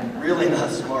 and then really not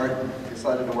smart,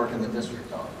 decided to work in the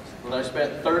district office. But I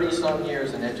spent 30-some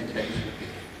years in education,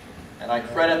 and I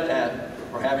credit that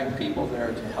for having people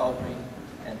there to help me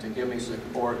and to give me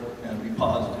support and be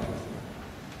positive.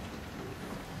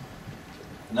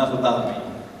 Enough about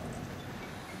me.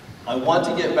 I want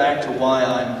to get back to why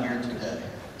I'm here today.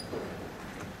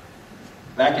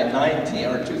 Back in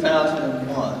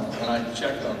 2001, and I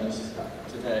checked on this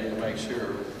today to make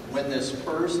sure, when this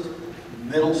first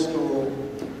middle school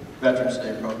Veterans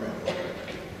Day program was,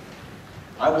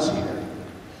 I was here,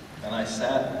 and I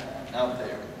sat out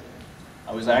there.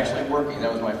 I was actually working.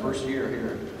 That was my first year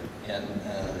here in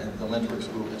the Lindsborg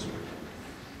School District.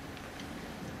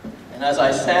 And as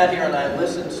I sat here and I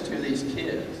listened to these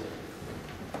kids,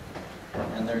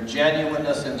 and their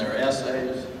genuineness in their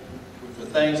essays, with the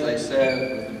things they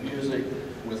said, with the music,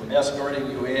 with escorting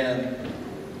you in,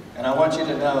 and I want you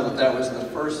to know that that was the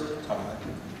first time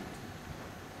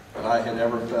that I had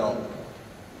ever felt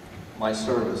my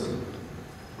service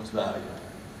was valued.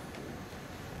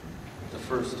 The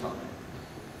first time.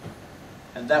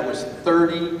 And that was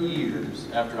 30 years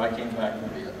after I came back from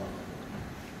Vietnam.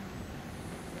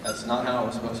 That's not how it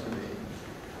was supposed to be.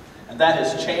 And that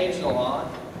has changed a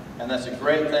lot, and that's a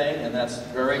great thing, and that's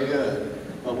very good.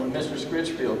 But when Mr.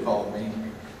 Scritchfield called me,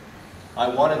 I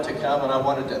wanted to come and I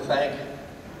wanted to thank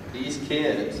these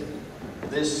kids,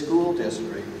 this school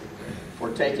district,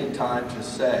 for taking time to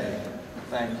say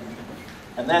thank you.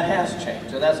 And that has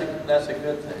changed, and that's a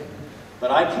good thing.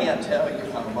 But I can't tell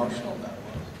you how emotional that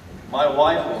was. My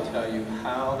wife will tell you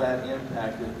how that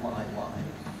impacted my life.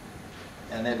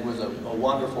 And it was a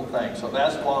wonderful thing. So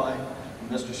that's why when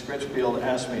Mr. Scritchfield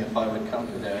asked me if I would come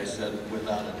today, I said,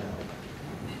 without a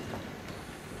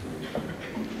doubt.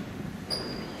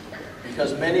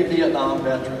 Because many Vietnam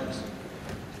veterans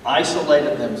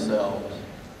isolated themselves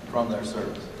from their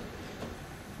service.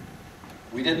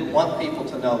 We didn't want people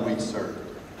to know we served,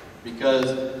 because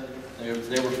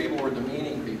there were people who were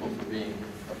demeaning people for being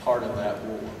a part of that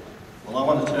war. Well, I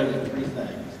want to tell you three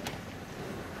things.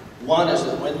 One is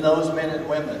that when those men and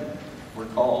women were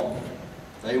called,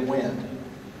 they went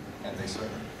and they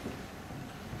served.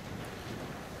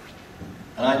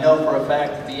 And I know for a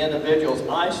fact that the individuals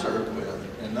I served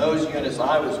with, and those units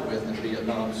I was with in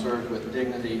Vietnam, served with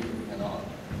dignity and honor.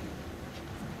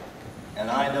 And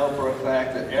I know for a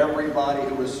fact that everybody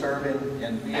who was serving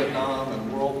in Vietnam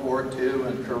and World War II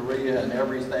and Korea and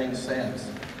everything since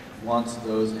wants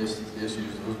those issues,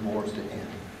 those wars to end.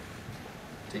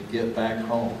 To get back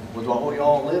home. Was what we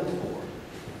all lived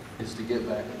for, is to get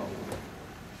back home.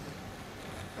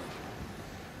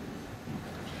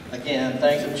 Again,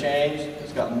 things have changed.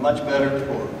 It's gotten much better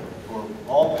for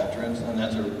all veterans, and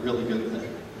that's a really good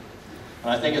thing.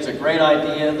 And I think it's a great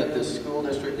idea that this school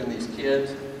district and these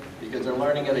kids, because they're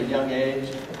learning at a young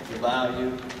age the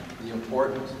value, the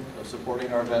importance of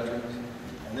supporting our veterans.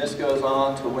 And this goes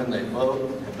on to when they vote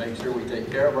and make sure we take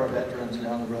care of our veterans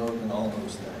down the road and all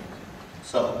those things.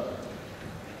 So,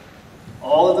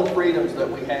 all of the freedoms that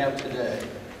we have today,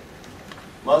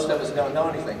 most of us don't know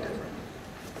anything different.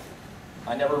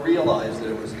 I never realized that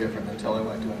it was different until I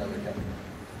went to another country.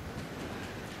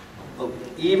 But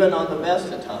even on the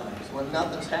best of times, when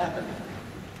nothing's happening,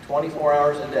 24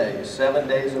 hours a day, 7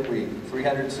 days a week,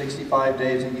 365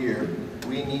 days a year,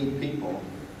 we need people.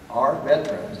 Our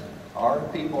veterans, our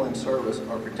people in service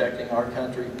are protecting our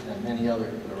country and many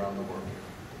others around the world.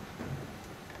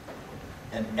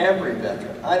 And every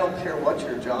veteran, I don't care what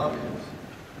your job is,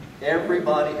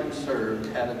 everybody who served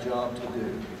had a job to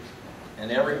do.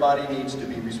 And everybody needs to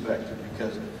be respected,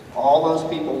 because all those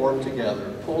people work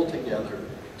together, pull together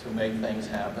to make things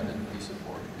happen and be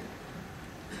supported.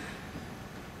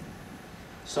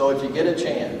 So if you get a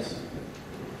chance,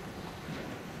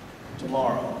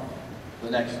 tomorrow,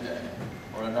 the next day,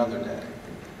 or another day,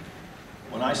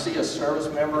 when I see a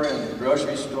service member in the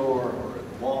grocery store or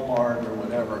Walmart or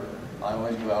whatever, I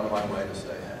always go out of my way to say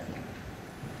hey,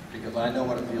 because I know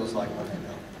what it feels like when they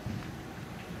don't.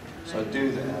 So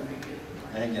do that.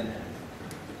 Hang in there.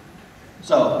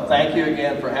 So thank you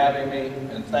again for having me,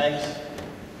 and thanks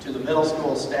to the middle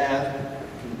school staff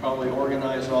who probably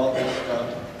organized all this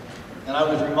stuff. And I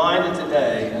was reminded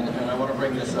today, and I want to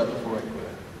bring this up before I quit.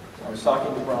 I was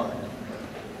talking to Brian,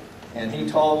 and he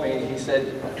told me, he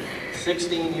said,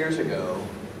 16 years ago,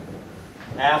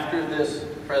 after this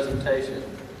presentation,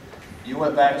 you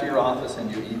went back to your office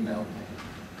and you emailed me.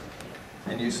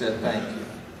 And you said thank you.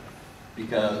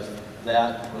 Because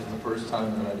that was the first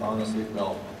time that I'd honestly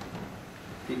felt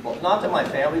people, not that my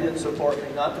family didn't support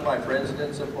me, not that my friends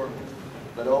didn't support me,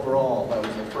 but overall, that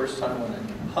was the first time when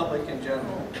the public in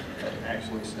general had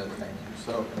actually said thank you.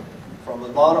 So, from the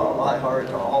bottom of my heart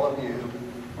to all of you,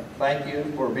 thank you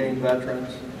for being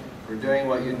veterans, for doing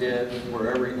what you did,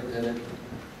 wherever you did it.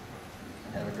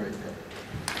 Have a great day.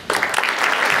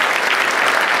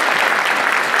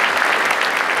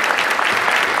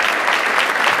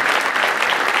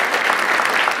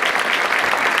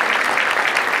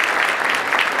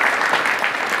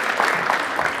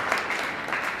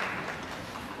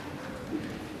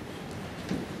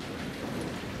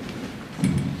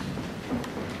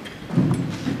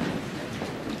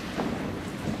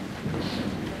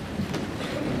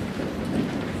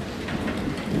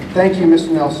 Thank you,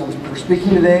 Mr. Nelson, for speaking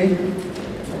today,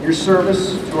 your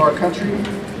service to our country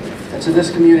and to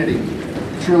this community.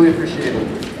 We truly appreciate it.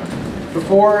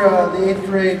 Before the 8th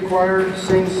grade choir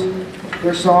sings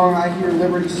their song, I Hear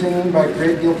Liberty Singing by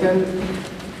Great Gilpin,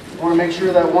 I want to make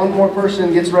sure that one more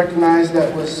person gets recognized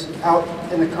that was out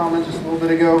in the comments just a little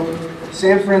bit ago.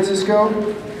 San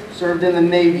Francisco served in the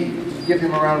Navy. Give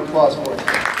him a round of applause for it.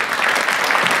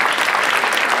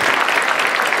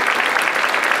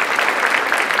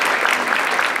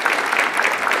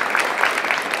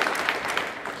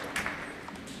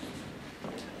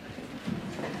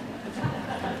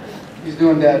 He's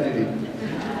doing dad duty.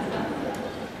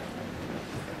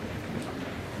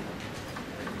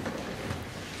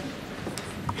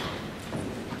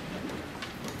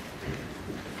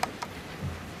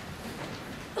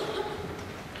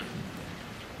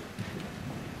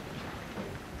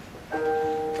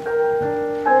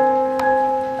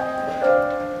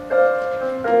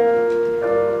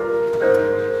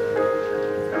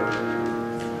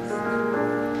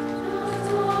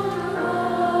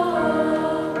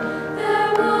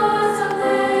 There was a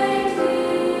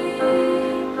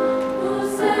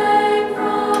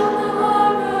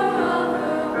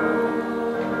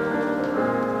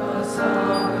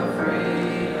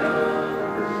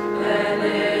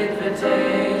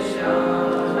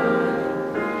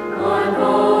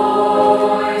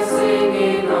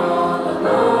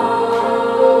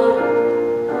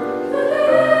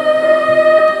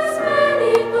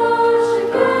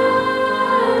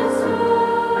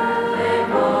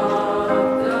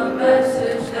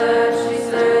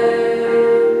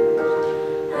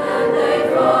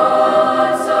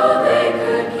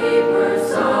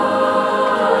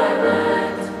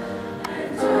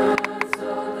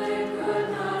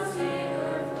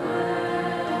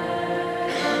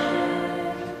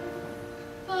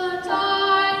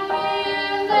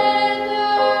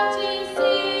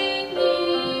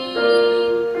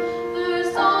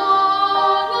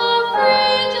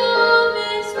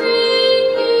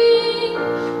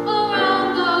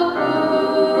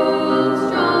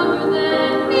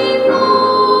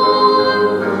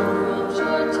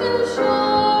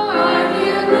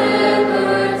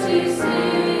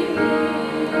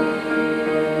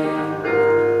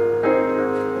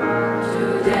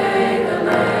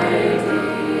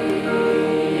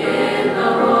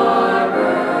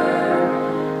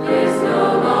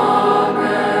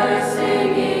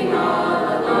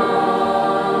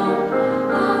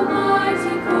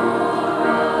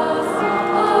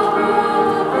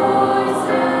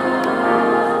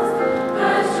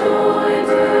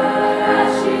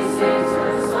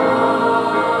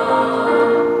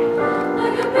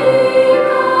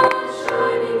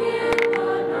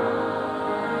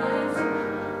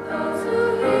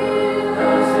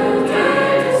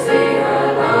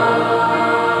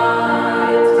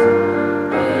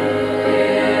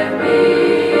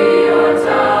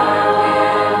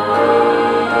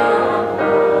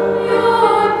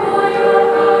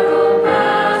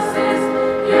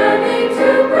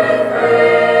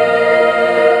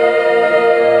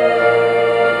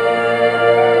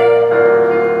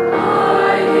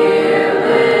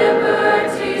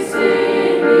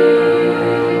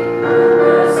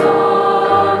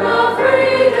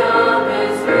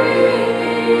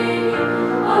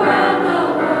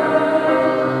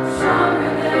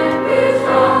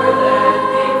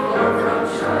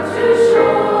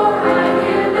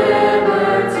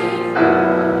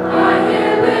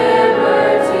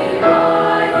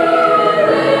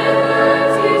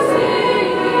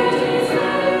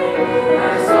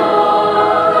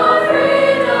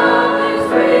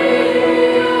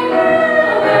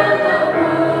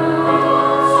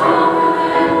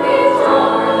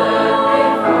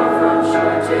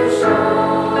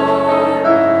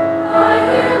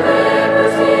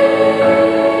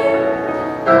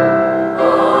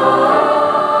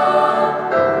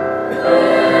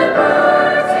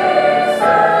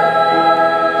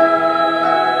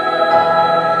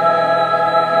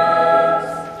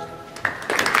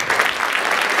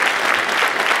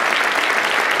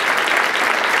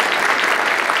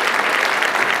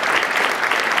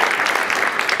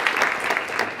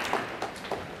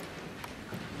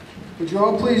Would you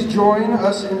all please join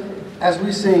us as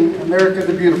we sing America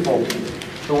the Beautiful?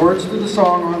 The words to the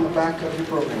song are on the back of your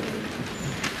program.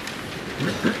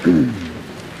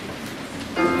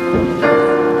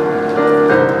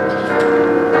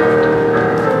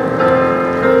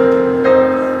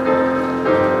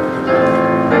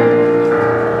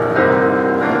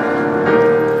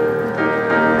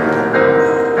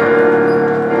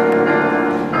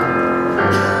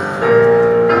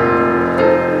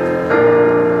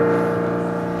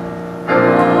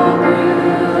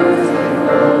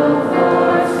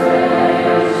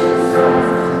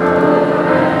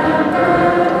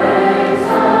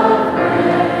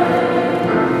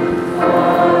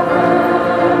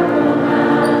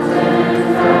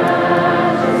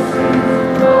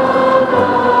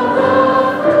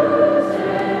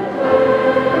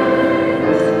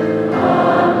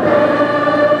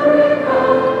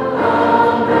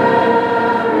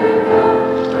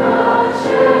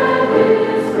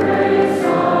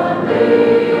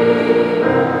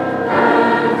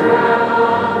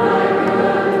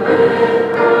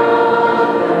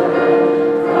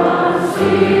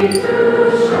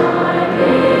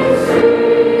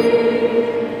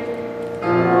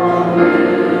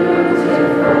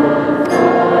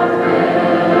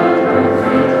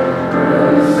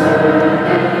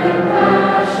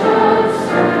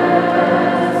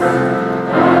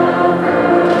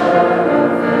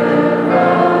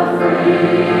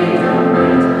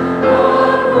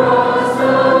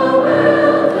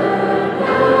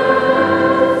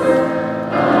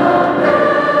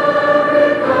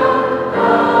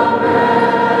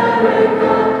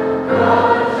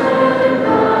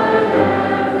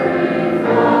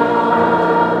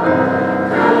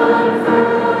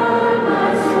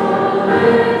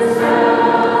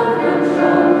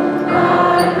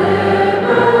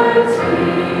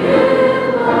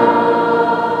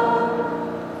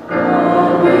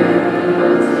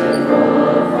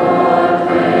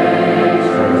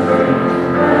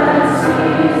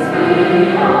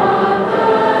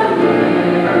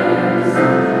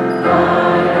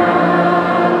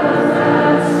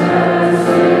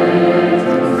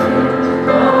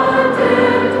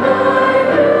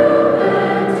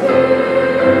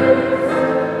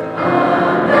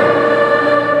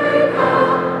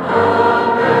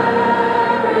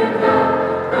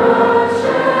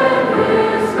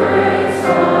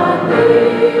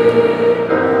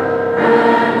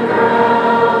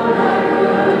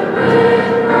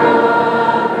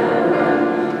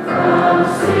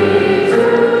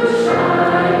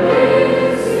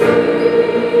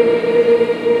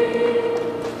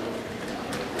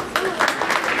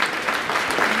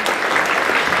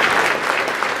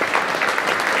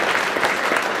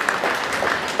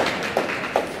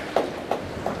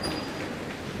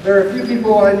 There are a few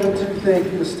people I need to thank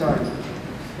this time.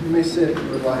 You may sit if you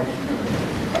would like.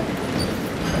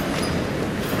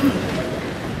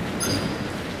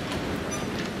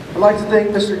 I'd like to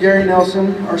thank Mr. Gary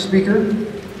Nelson, our speaker,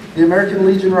 the American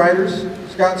Legion Riders,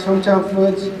 Scott's Hometown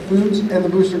Foods, and the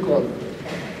Booster Club.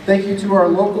 Thank you to our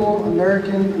local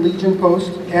American Legion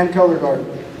Post and Color Guard.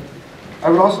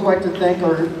 I would also like to thank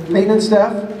our maintenance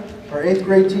staff, our 8th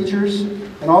grade teachers,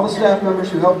 and all the staff members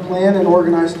who helped plan and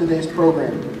organize today's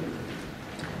program.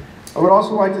 I would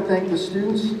also like to thank the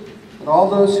students and all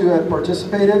those who had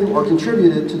participated or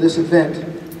contributed to this event.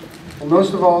 And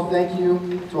most of all, thank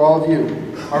you to all of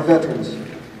you, our veterans,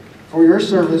 for your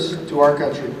service to our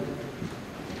country.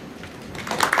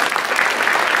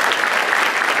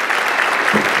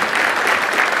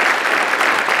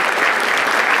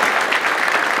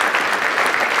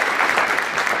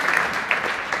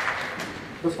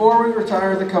 Before we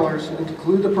retire the colors and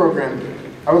conclude the program,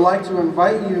 I would like to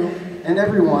invite you and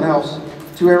everyone else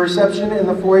to a reception in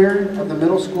the foyer of the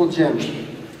middle school gym.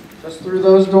 Just through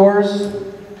those doors,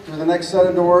 through the next set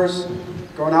of doors,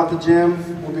 going out the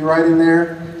gym, we'll be right in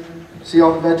there. See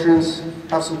all the veterans,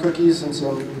 have some cookies and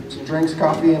some drinks,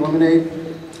 coffee and lemonade.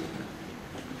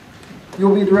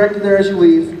 You'll be directed there as you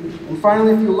leave. And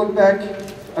finally, if you look back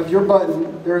of your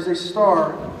button, there is a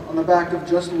star on the back of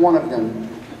just one of them.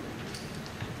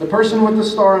 The person with the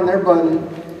star on their button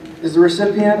is the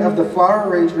recipient of the flower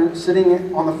arrangement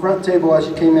sitting on the front table as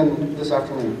you came in this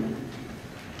afternoon.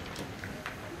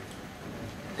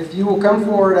 If you will come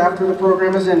forward after the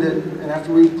program has ended and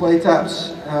after we play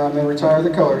taps and retire the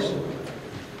colors,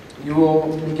 you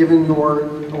will be given your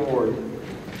award.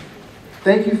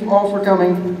 Thank you all for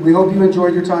coming. We hope you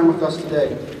enjoyed your time with us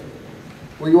today.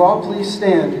 Will you all please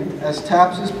stand as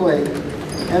taps is played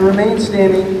and remain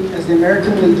standing as the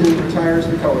American Legion retires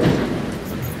the colors.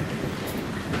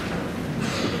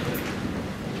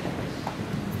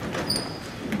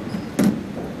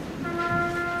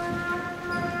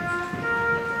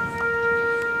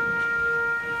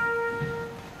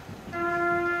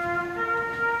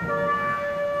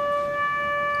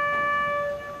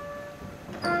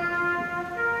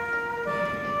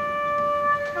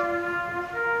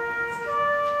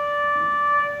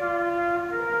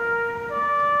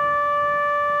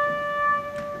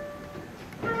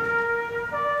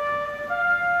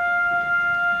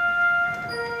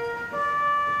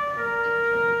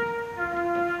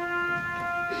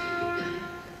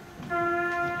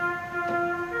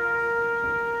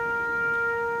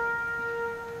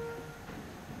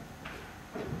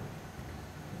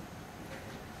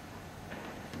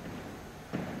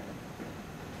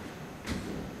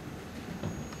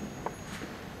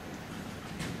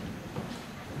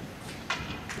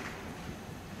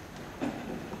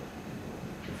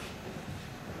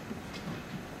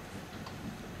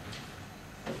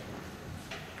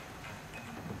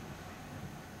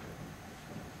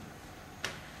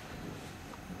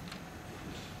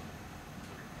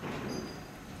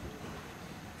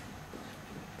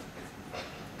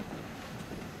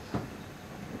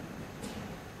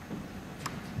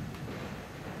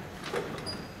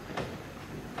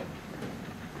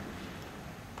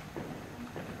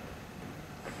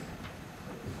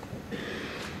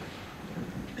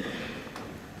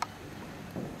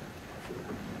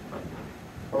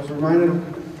 was reminded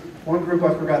of one group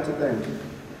I forgot to thank.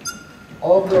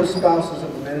 All of those spouses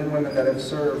of the men and women that have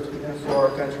served and for our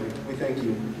country, we thank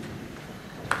you.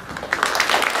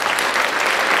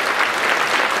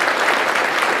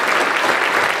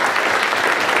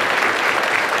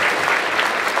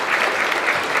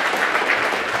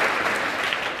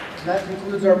 That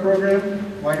concludes our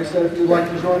program. Like I said, if you'd like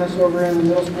to join us over in the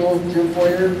middle school gym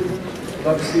foyer, we'd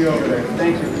love to see you over there.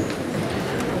 Thank you.